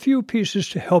 a few pieces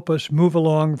to help us move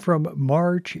along from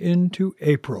March into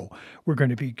April. We're going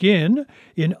to begin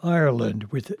in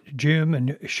Ireland with Jim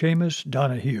and Seamus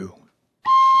Donahue.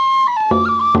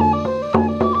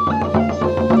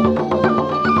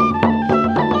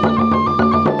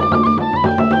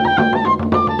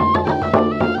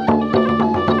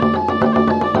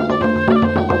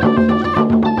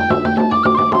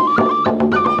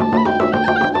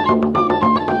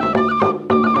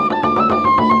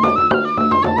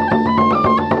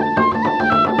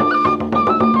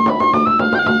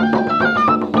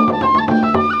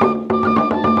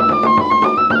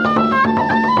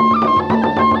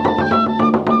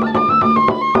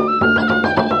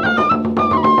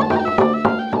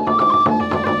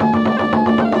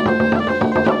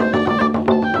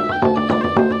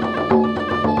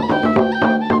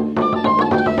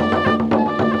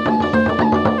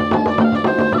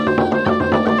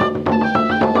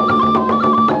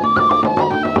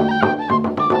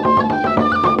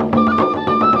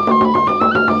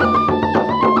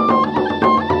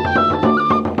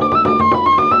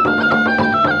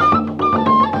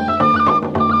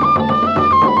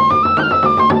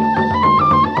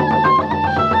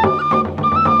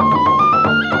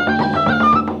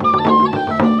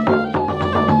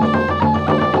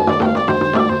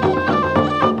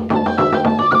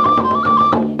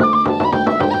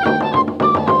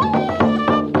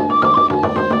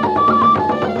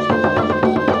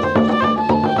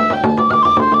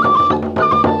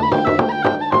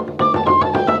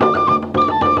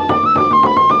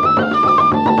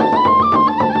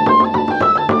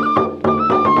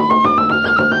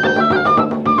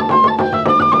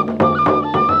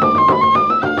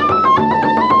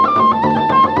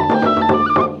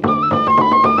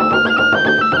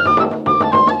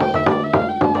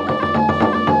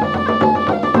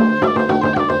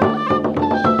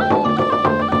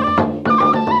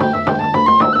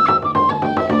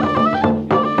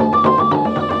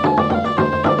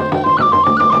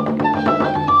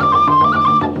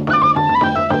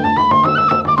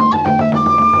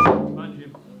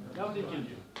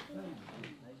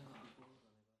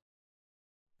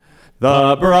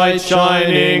 The bright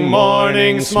shining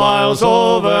morning smiles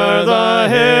over the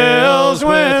hills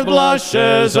with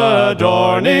blushes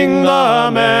adorning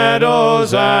the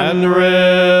meadows and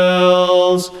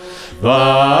rills.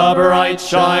 The bright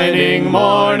shining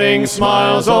morning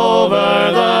smiles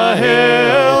over the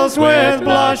hills with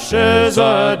blushes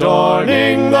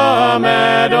adorning the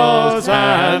meadows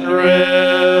and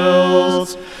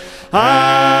rills.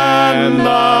 And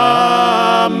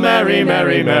the merry,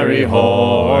 merry, merry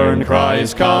horn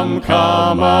cries, come,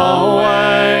 come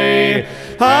away.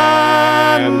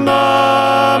 And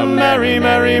the merry,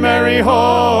 merry, merry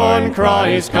horn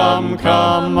cries, come,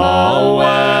 come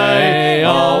away.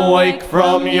 Awake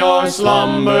from your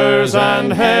slumbers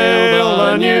and hail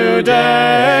a new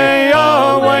day.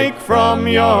 Awake from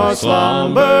your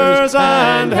slumbers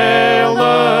and hail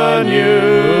the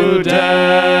new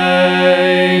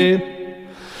day.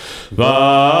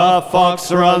 The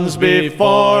fox runs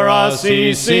before us,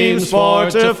 he seems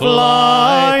for to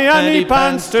fly, and he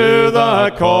pants to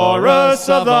the chorus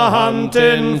of the hunt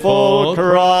in full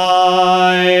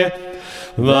cry.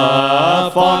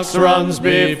 The fox runs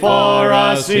before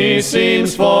us, he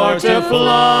seems for to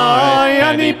fly,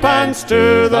 and he pants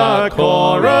to the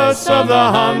chorus of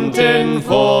the hunt in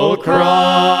full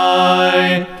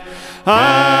cry.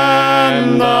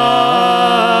 And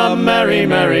the merry,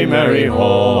 merry, merry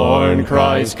horn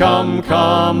cries, come,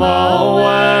 come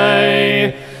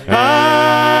away.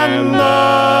 And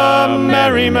the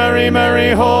merry, merry,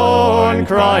 merry horn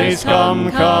cries,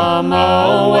 come, come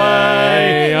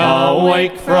away.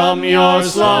 Awake from your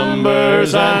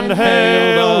slumbers and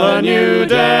hail a new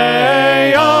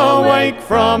day. Awake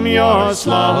from your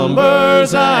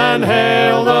slumbers and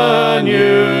hail the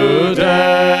new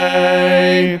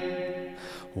day.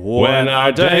 When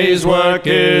our day's work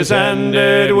is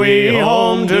ended, we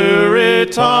home to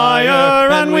retire,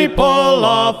 and we pull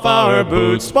off our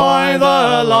boots by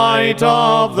the light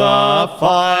of the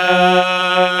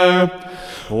fire.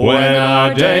 When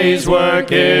our day's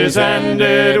work is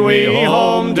ended, we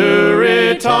home to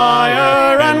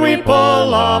retire, and we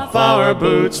pull off our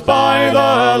boots by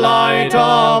the light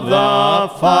of the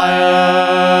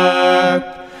fire.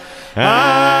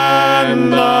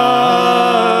 And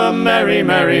the merry,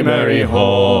 merry, merry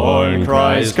horn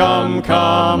cries, come,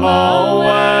 come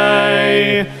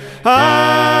away.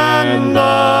 And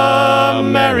the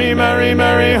merry, merry,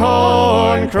 merry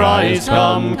horn cries,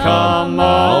 come, come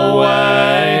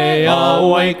away.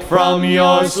 Awake from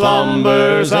your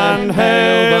slumbers and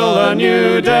hail a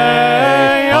new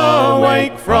day.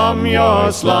 Awake from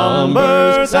your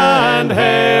slumbers and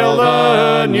hail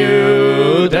the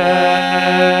new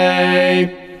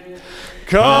day.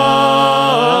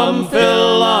 Come,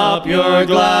 fill up your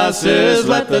glasses,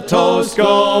 let the toast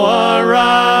go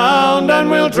around, and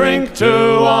we'll drink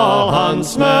to all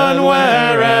huntsmen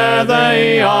where'er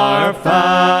they are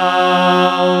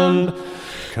found.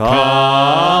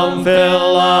 Come,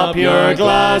 fill up your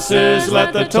glasses,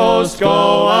 let the toast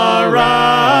go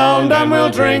around, and we'll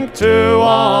drink to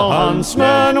all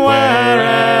huntsmen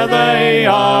where'er they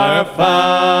are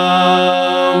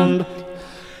found.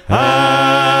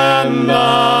 And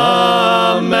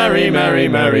the merry, merry,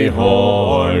 merry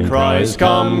horn cries,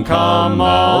 come, come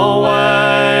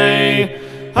away.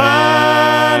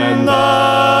 And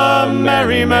the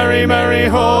merry, merry, merry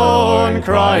horn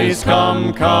cries,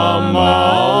 come, come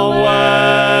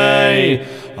away.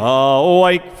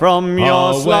 Awake from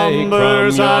your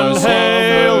slumbers and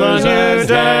hail a new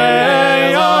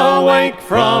day. Awake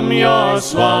from your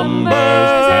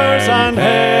slumbers and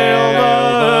hail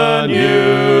the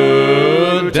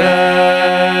new day.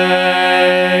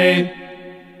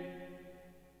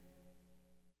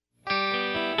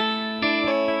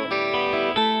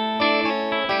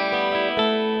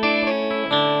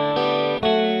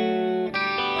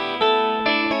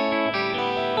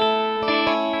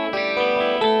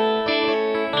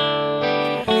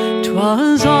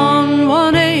 'Twas on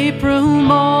one April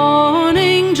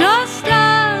morning, just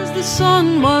as the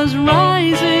sun was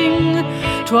rising.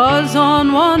 'Twas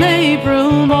on one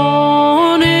April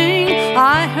morning,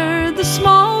 I heard the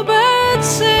small birds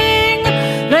sing.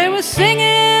 They were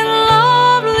singing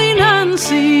lovely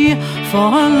Nancy,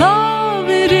 for love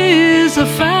it is a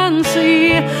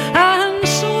fancy, and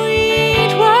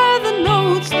sweet were the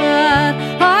notes that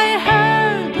I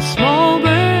heard the small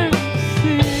birds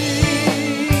sing.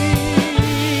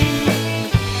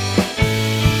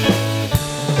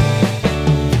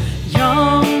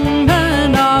 Young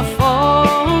men are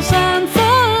false and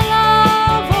full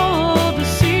of all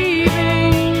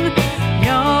deceiving.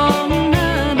 Young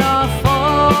men are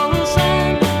false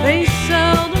and they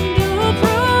seldom do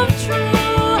prove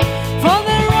true, for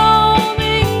they're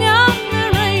roaming and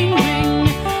they're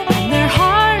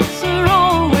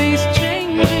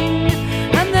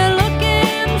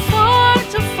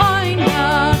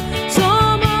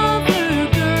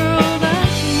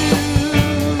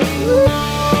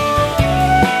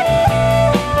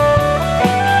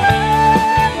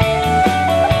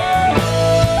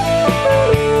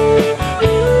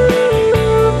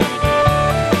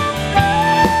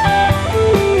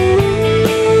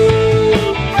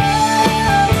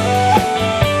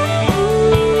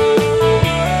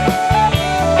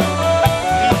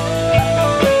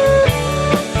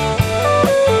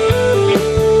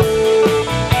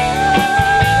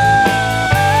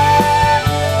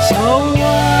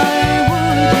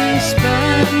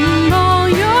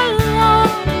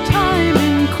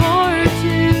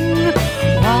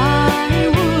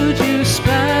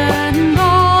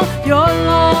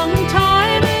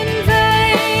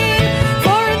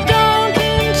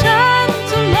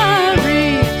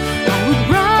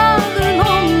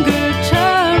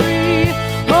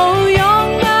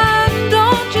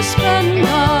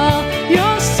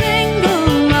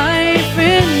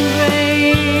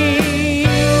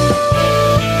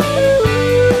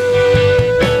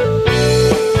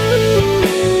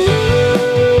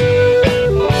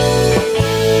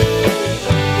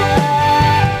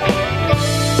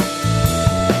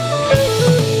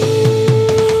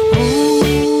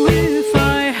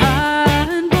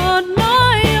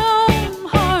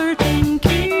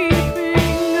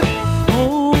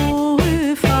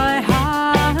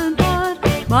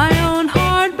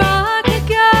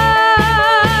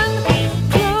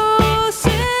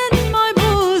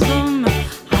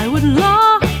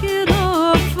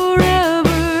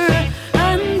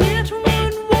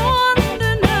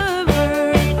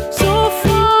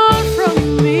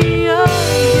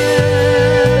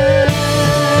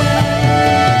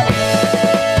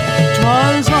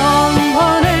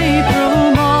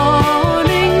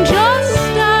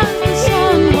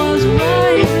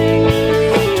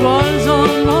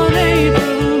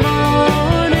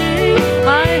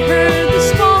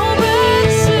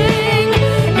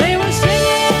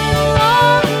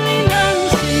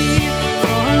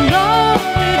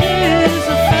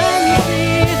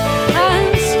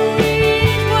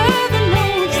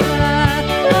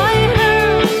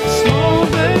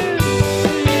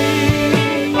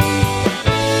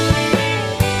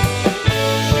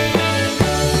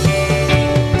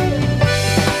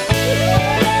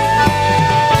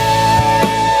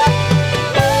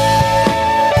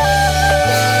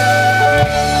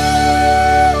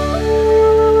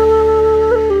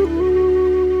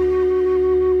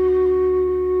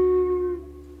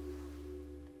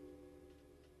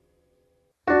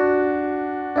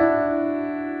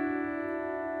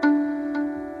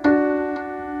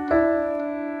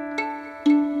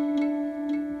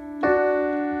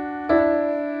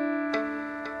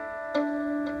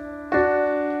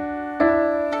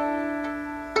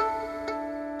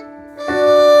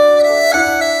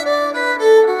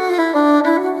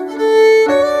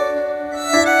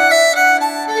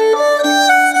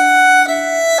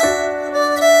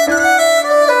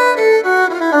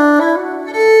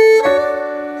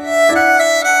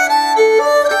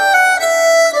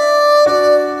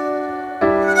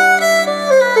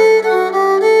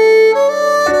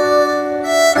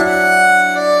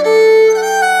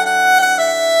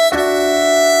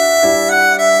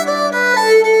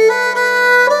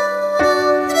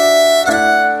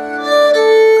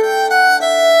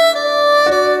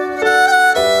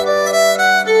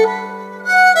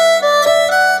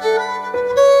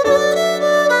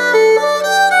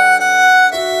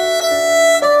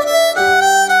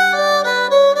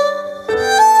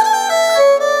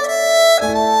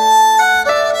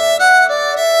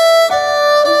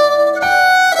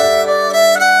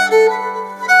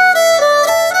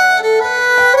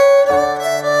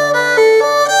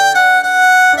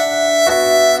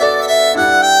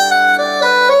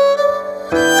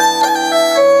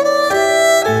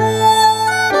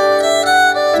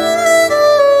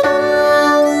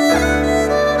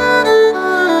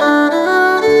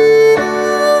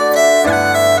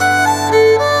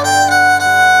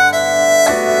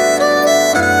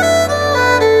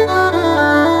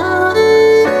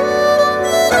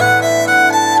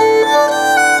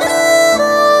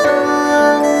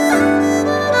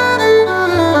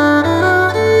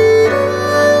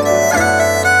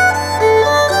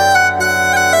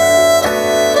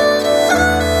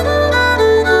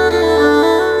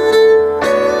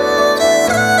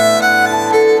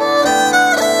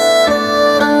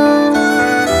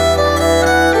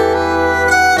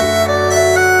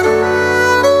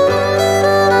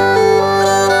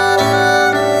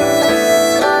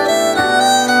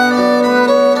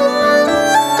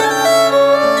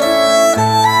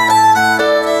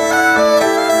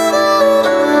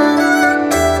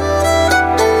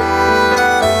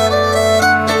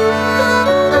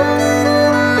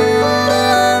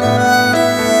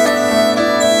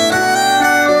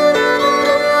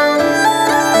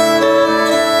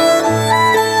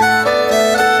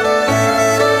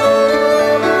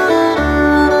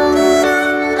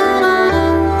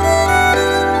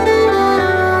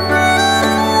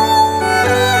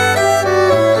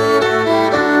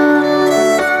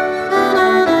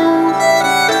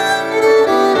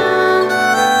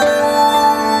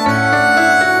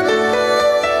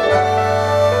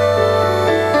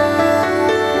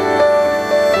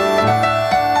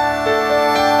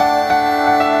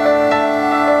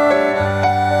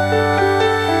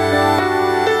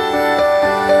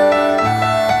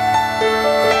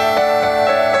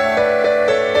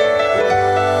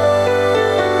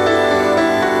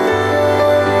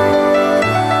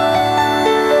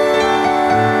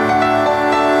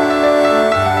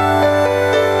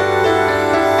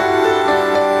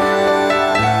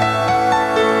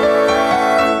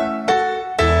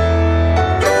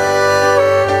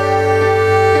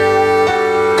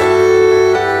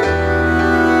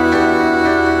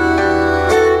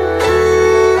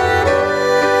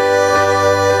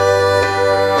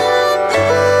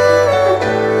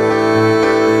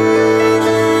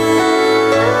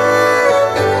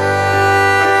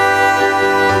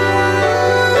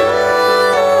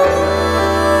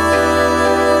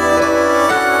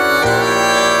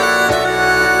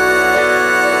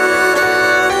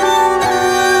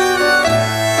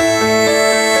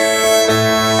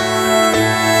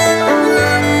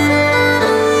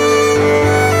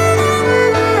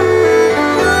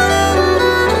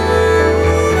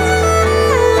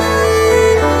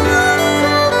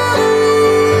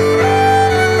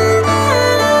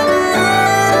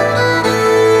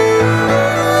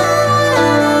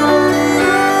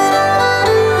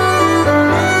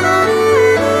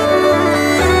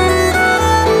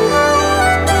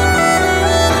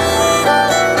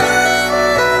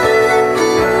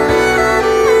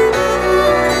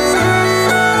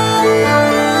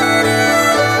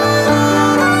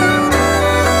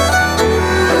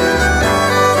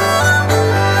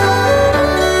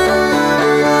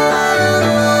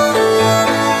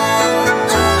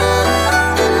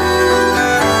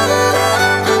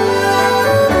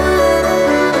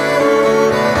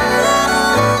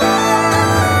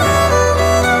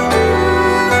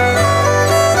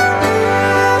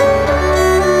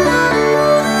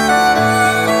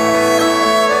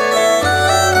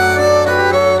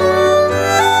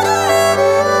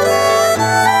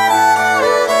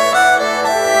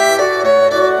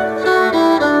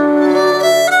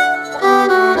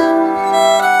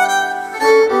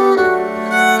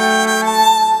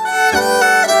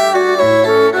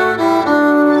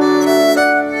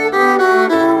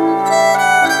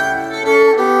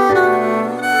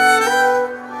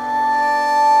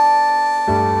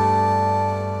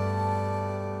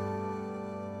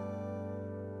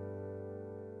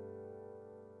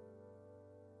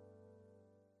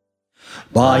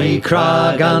By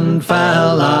crag and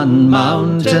fell and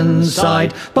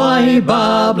mountainside, by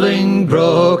babbling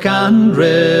brook and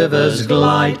rivers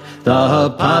glide, the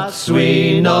paths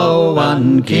we know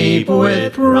and keep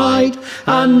with pride,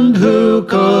 and who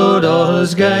could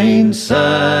us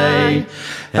gainsay?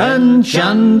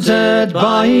 Enchanted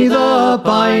by the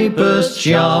piper's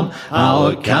charm,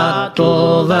 our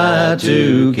cattle there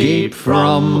to keep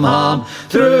from harm,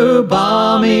 through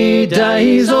balmy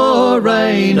days or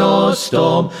rain or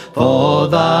storm, for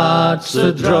that's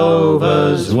the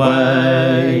drover's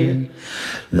way.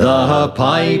 The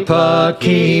piper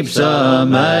keeps a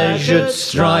measured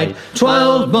stride,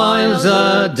 12 miles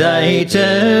a day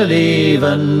till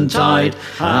eventide,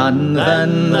 and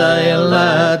then they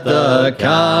let the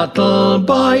cattle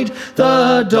bide,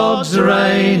 the dogs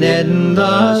rein in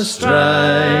the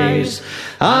strays.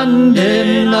 And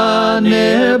in a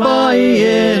nearby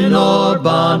inn or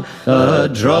barn, the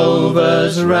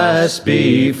drovers rest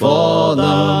before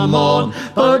the morn,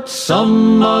 but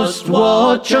some must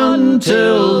watch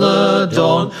until the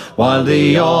dawn, while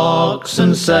the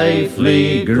oxen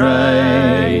safely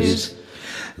graze.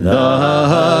 The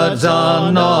herds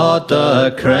are not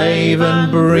the craven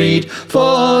breed,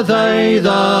 for they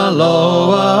the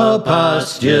lower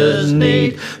pastures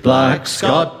need. Black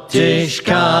Scottish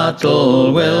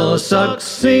cattle will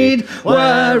succeed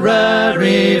where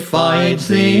rarefied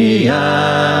the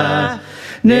air.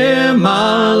 Near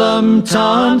Malham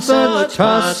town such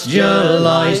pasture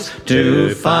lies,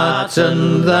 to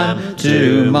fatten them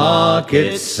to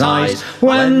market size,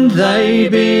 when they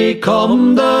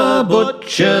become the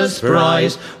butcher's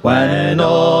prize, when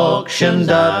auctioned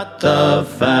at the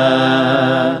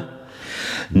fair.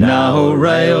 Now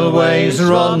railways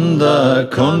run the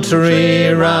country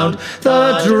round,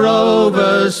 the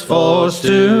drovers forced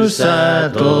to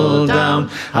settle down,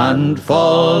 and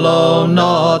follow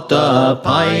not the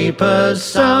piper's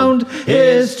sound,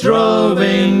 his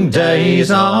droving days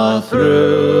are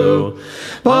through.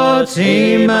 But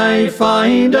he may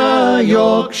find a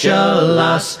Yorkshire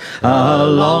lass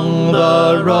along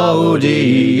the road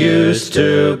he used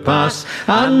to pass,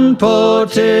 and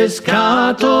put his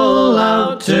cattle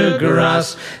out to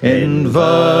grass in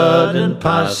verdant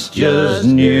pastures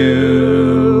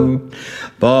new.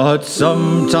 But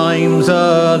sometimes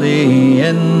early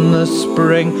in the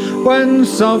spring, when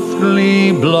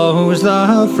softly blows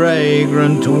the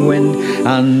fragrant wind,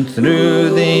 and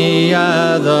through the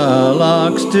air the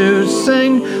larks do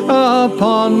sing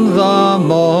upon the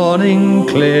morning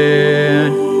clear,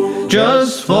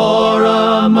 just for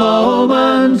a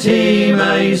moment he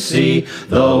may see,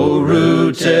 though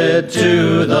rooted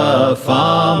to the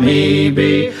farm he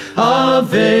be, a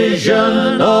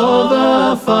vision of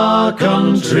the far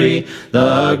country,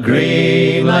 the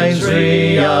green lanes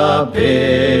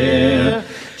reappear.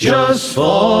 Just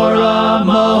for a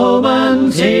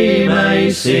moment he may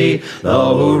see,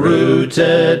 though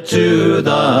rooted to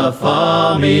the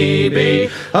farm he be,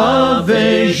 a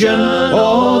vision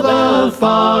of the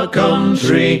far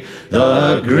country,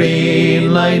 the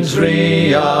green lanes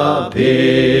reappear.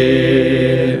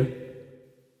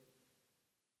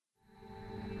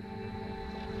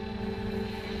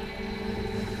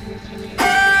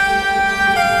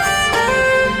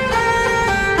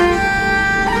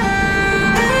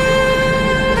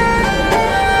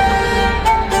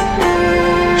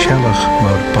 Shelach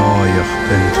mar báoch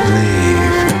bent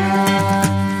leave.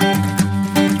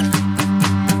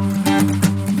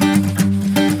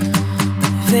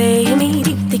 Ve me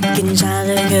di dicken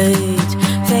salagood,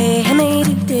 ve me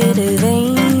di de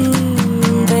vein,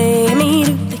 ve me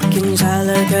di dicken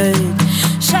salagood,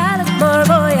 shalach mar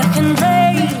báoch and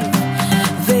leave.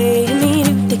 Ve me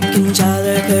di dicken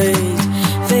salagood,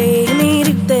 ve me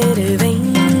di de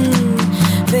vein,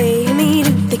 ve me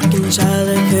di dicken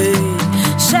salagood.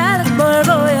 Shalach mar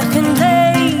báoch and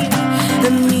leib,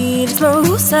 the mead is mo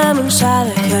húsam and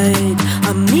shalachid,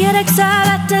 a mead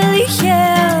exalat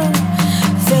delichel.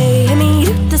 Ve mead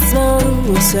ut is mo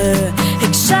húsa,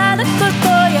 ik shalach mar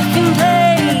báoch and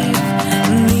leib,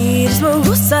 mead is mo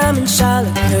húsam and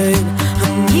shalachid, a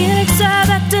mead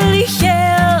exalat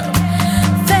delichel.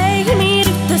 Ve mead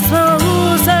ut is mo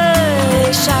húsa,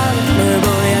 ik shalach mar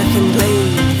báoch and leib.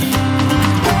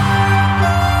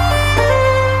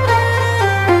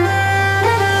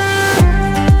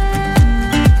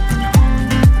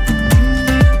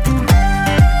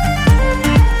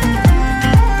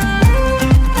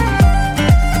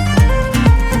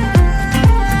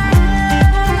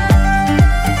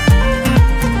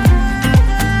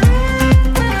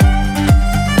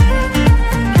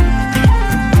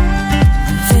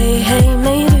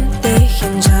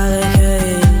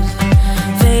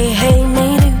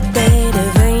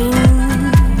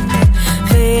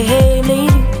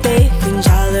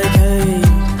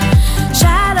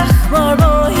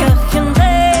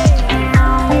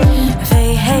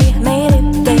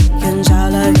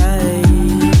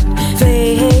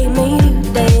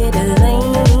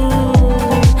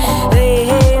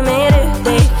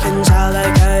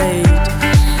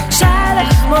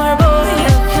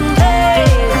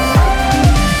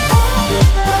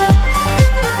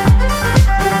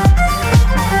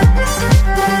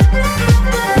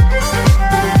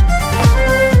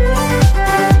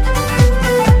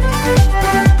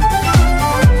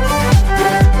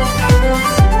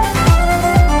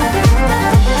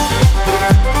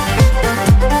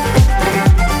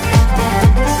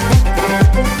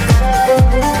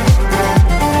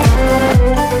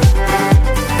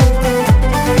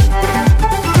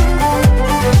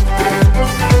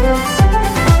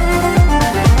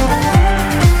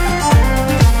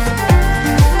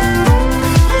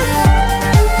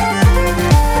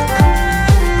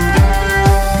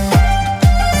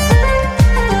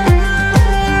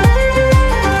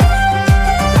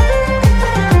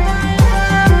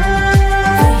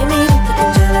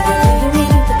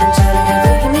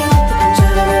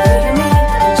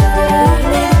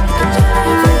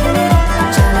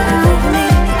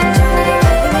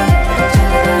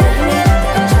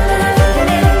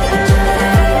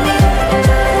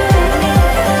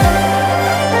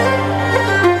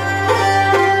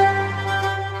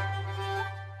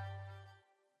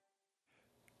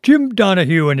 Jim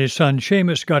Donahue and his son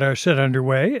Seamus got our set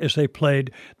underway as they played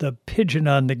The Pigeon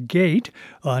on the Gate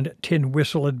on Tin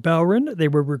Whistle at Bowron. They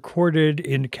were recorded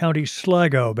in County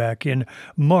Sligo back in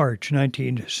March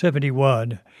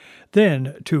 1971.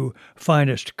 Then to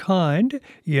Finest Kind,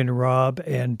 Ian Robb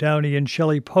and Downey and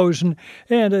Shelley Posen,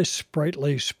 and a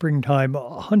sprightly springtime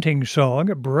hunting song,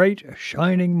 Bright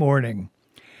Shining Morning.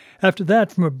 After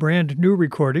that, from a brand new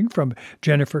recording from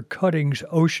Jennifer Cutting's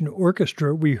Ocean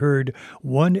Orchestra, we heard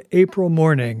One April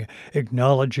Morning,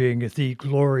 acknowledging the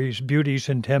glories, beauties,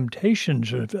 and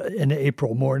temptations of an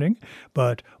April morning,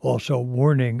 but also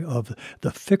warning of the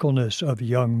fickleness of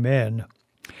young men.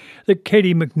 The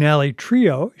Katie McNally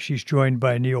Trio, she's joined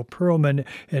by Neil Pearlman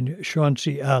and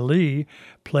Chauncey Ali,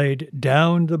 played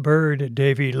Down the Bird,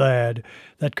 Davy Ladd.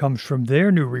 That comes from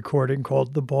their new recording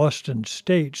called The Boston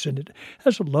States, and it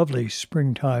has a lovely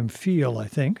springtime feel, I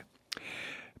think.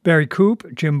 Barry Coop,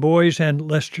 Jim Boys, and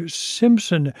Lester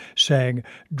Simpson sang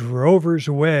Drover's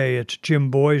Way. It's Jim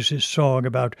Boys' song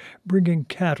about bringing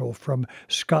cattle from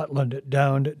Scotland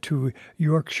down to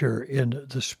Yorkshire in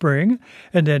the spring.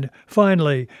 And then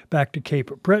finally back to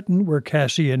Cape Breton, where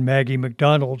Cassie and Maggie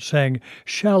MacDonald sang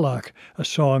Shallock, a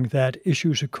song that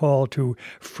issues a call to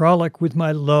frolic with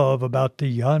my love about the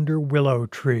yonder willow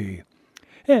tree.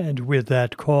 And with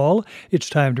that call, it's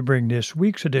time to bring this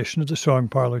week's edition of the Song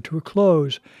Parlor to a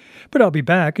close. But I'll be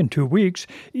back in 2 weeks,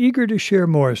 eager to share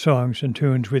more songs and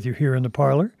tunes with you here in the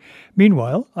parlor.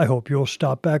 Meanwhile, I hope you'll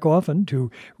stop back often to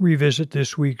revisit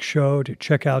this week's show, to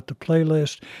check out the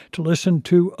playlist, to listen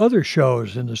to other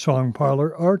shows in the Song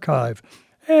Parlor archive.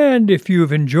 And if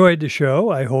you've enjoyed the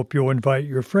show, I hope you'll invite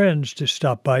your friends to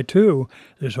stop by too.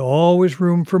 There's always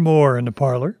room for more in the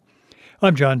parlor.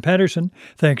 I'm John Patterson.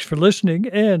 Thanks for listening,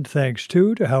 and thanks,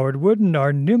 too, to Howard Wooden,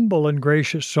 our nimble and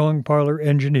gracious Song Parlor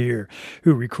engineer,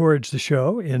 who records the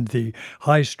show in the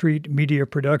High Street Media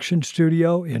Production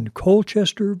Studio in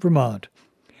Colchester, Vermont.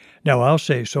 Now I'll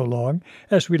say so long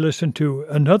as we listen to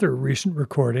another recent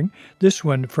recording, this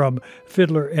one from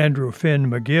fiddler Andrew Finn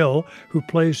McGill, who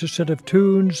plays a set of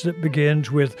tunes that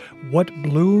begins with What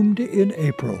Bloomed in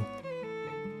April.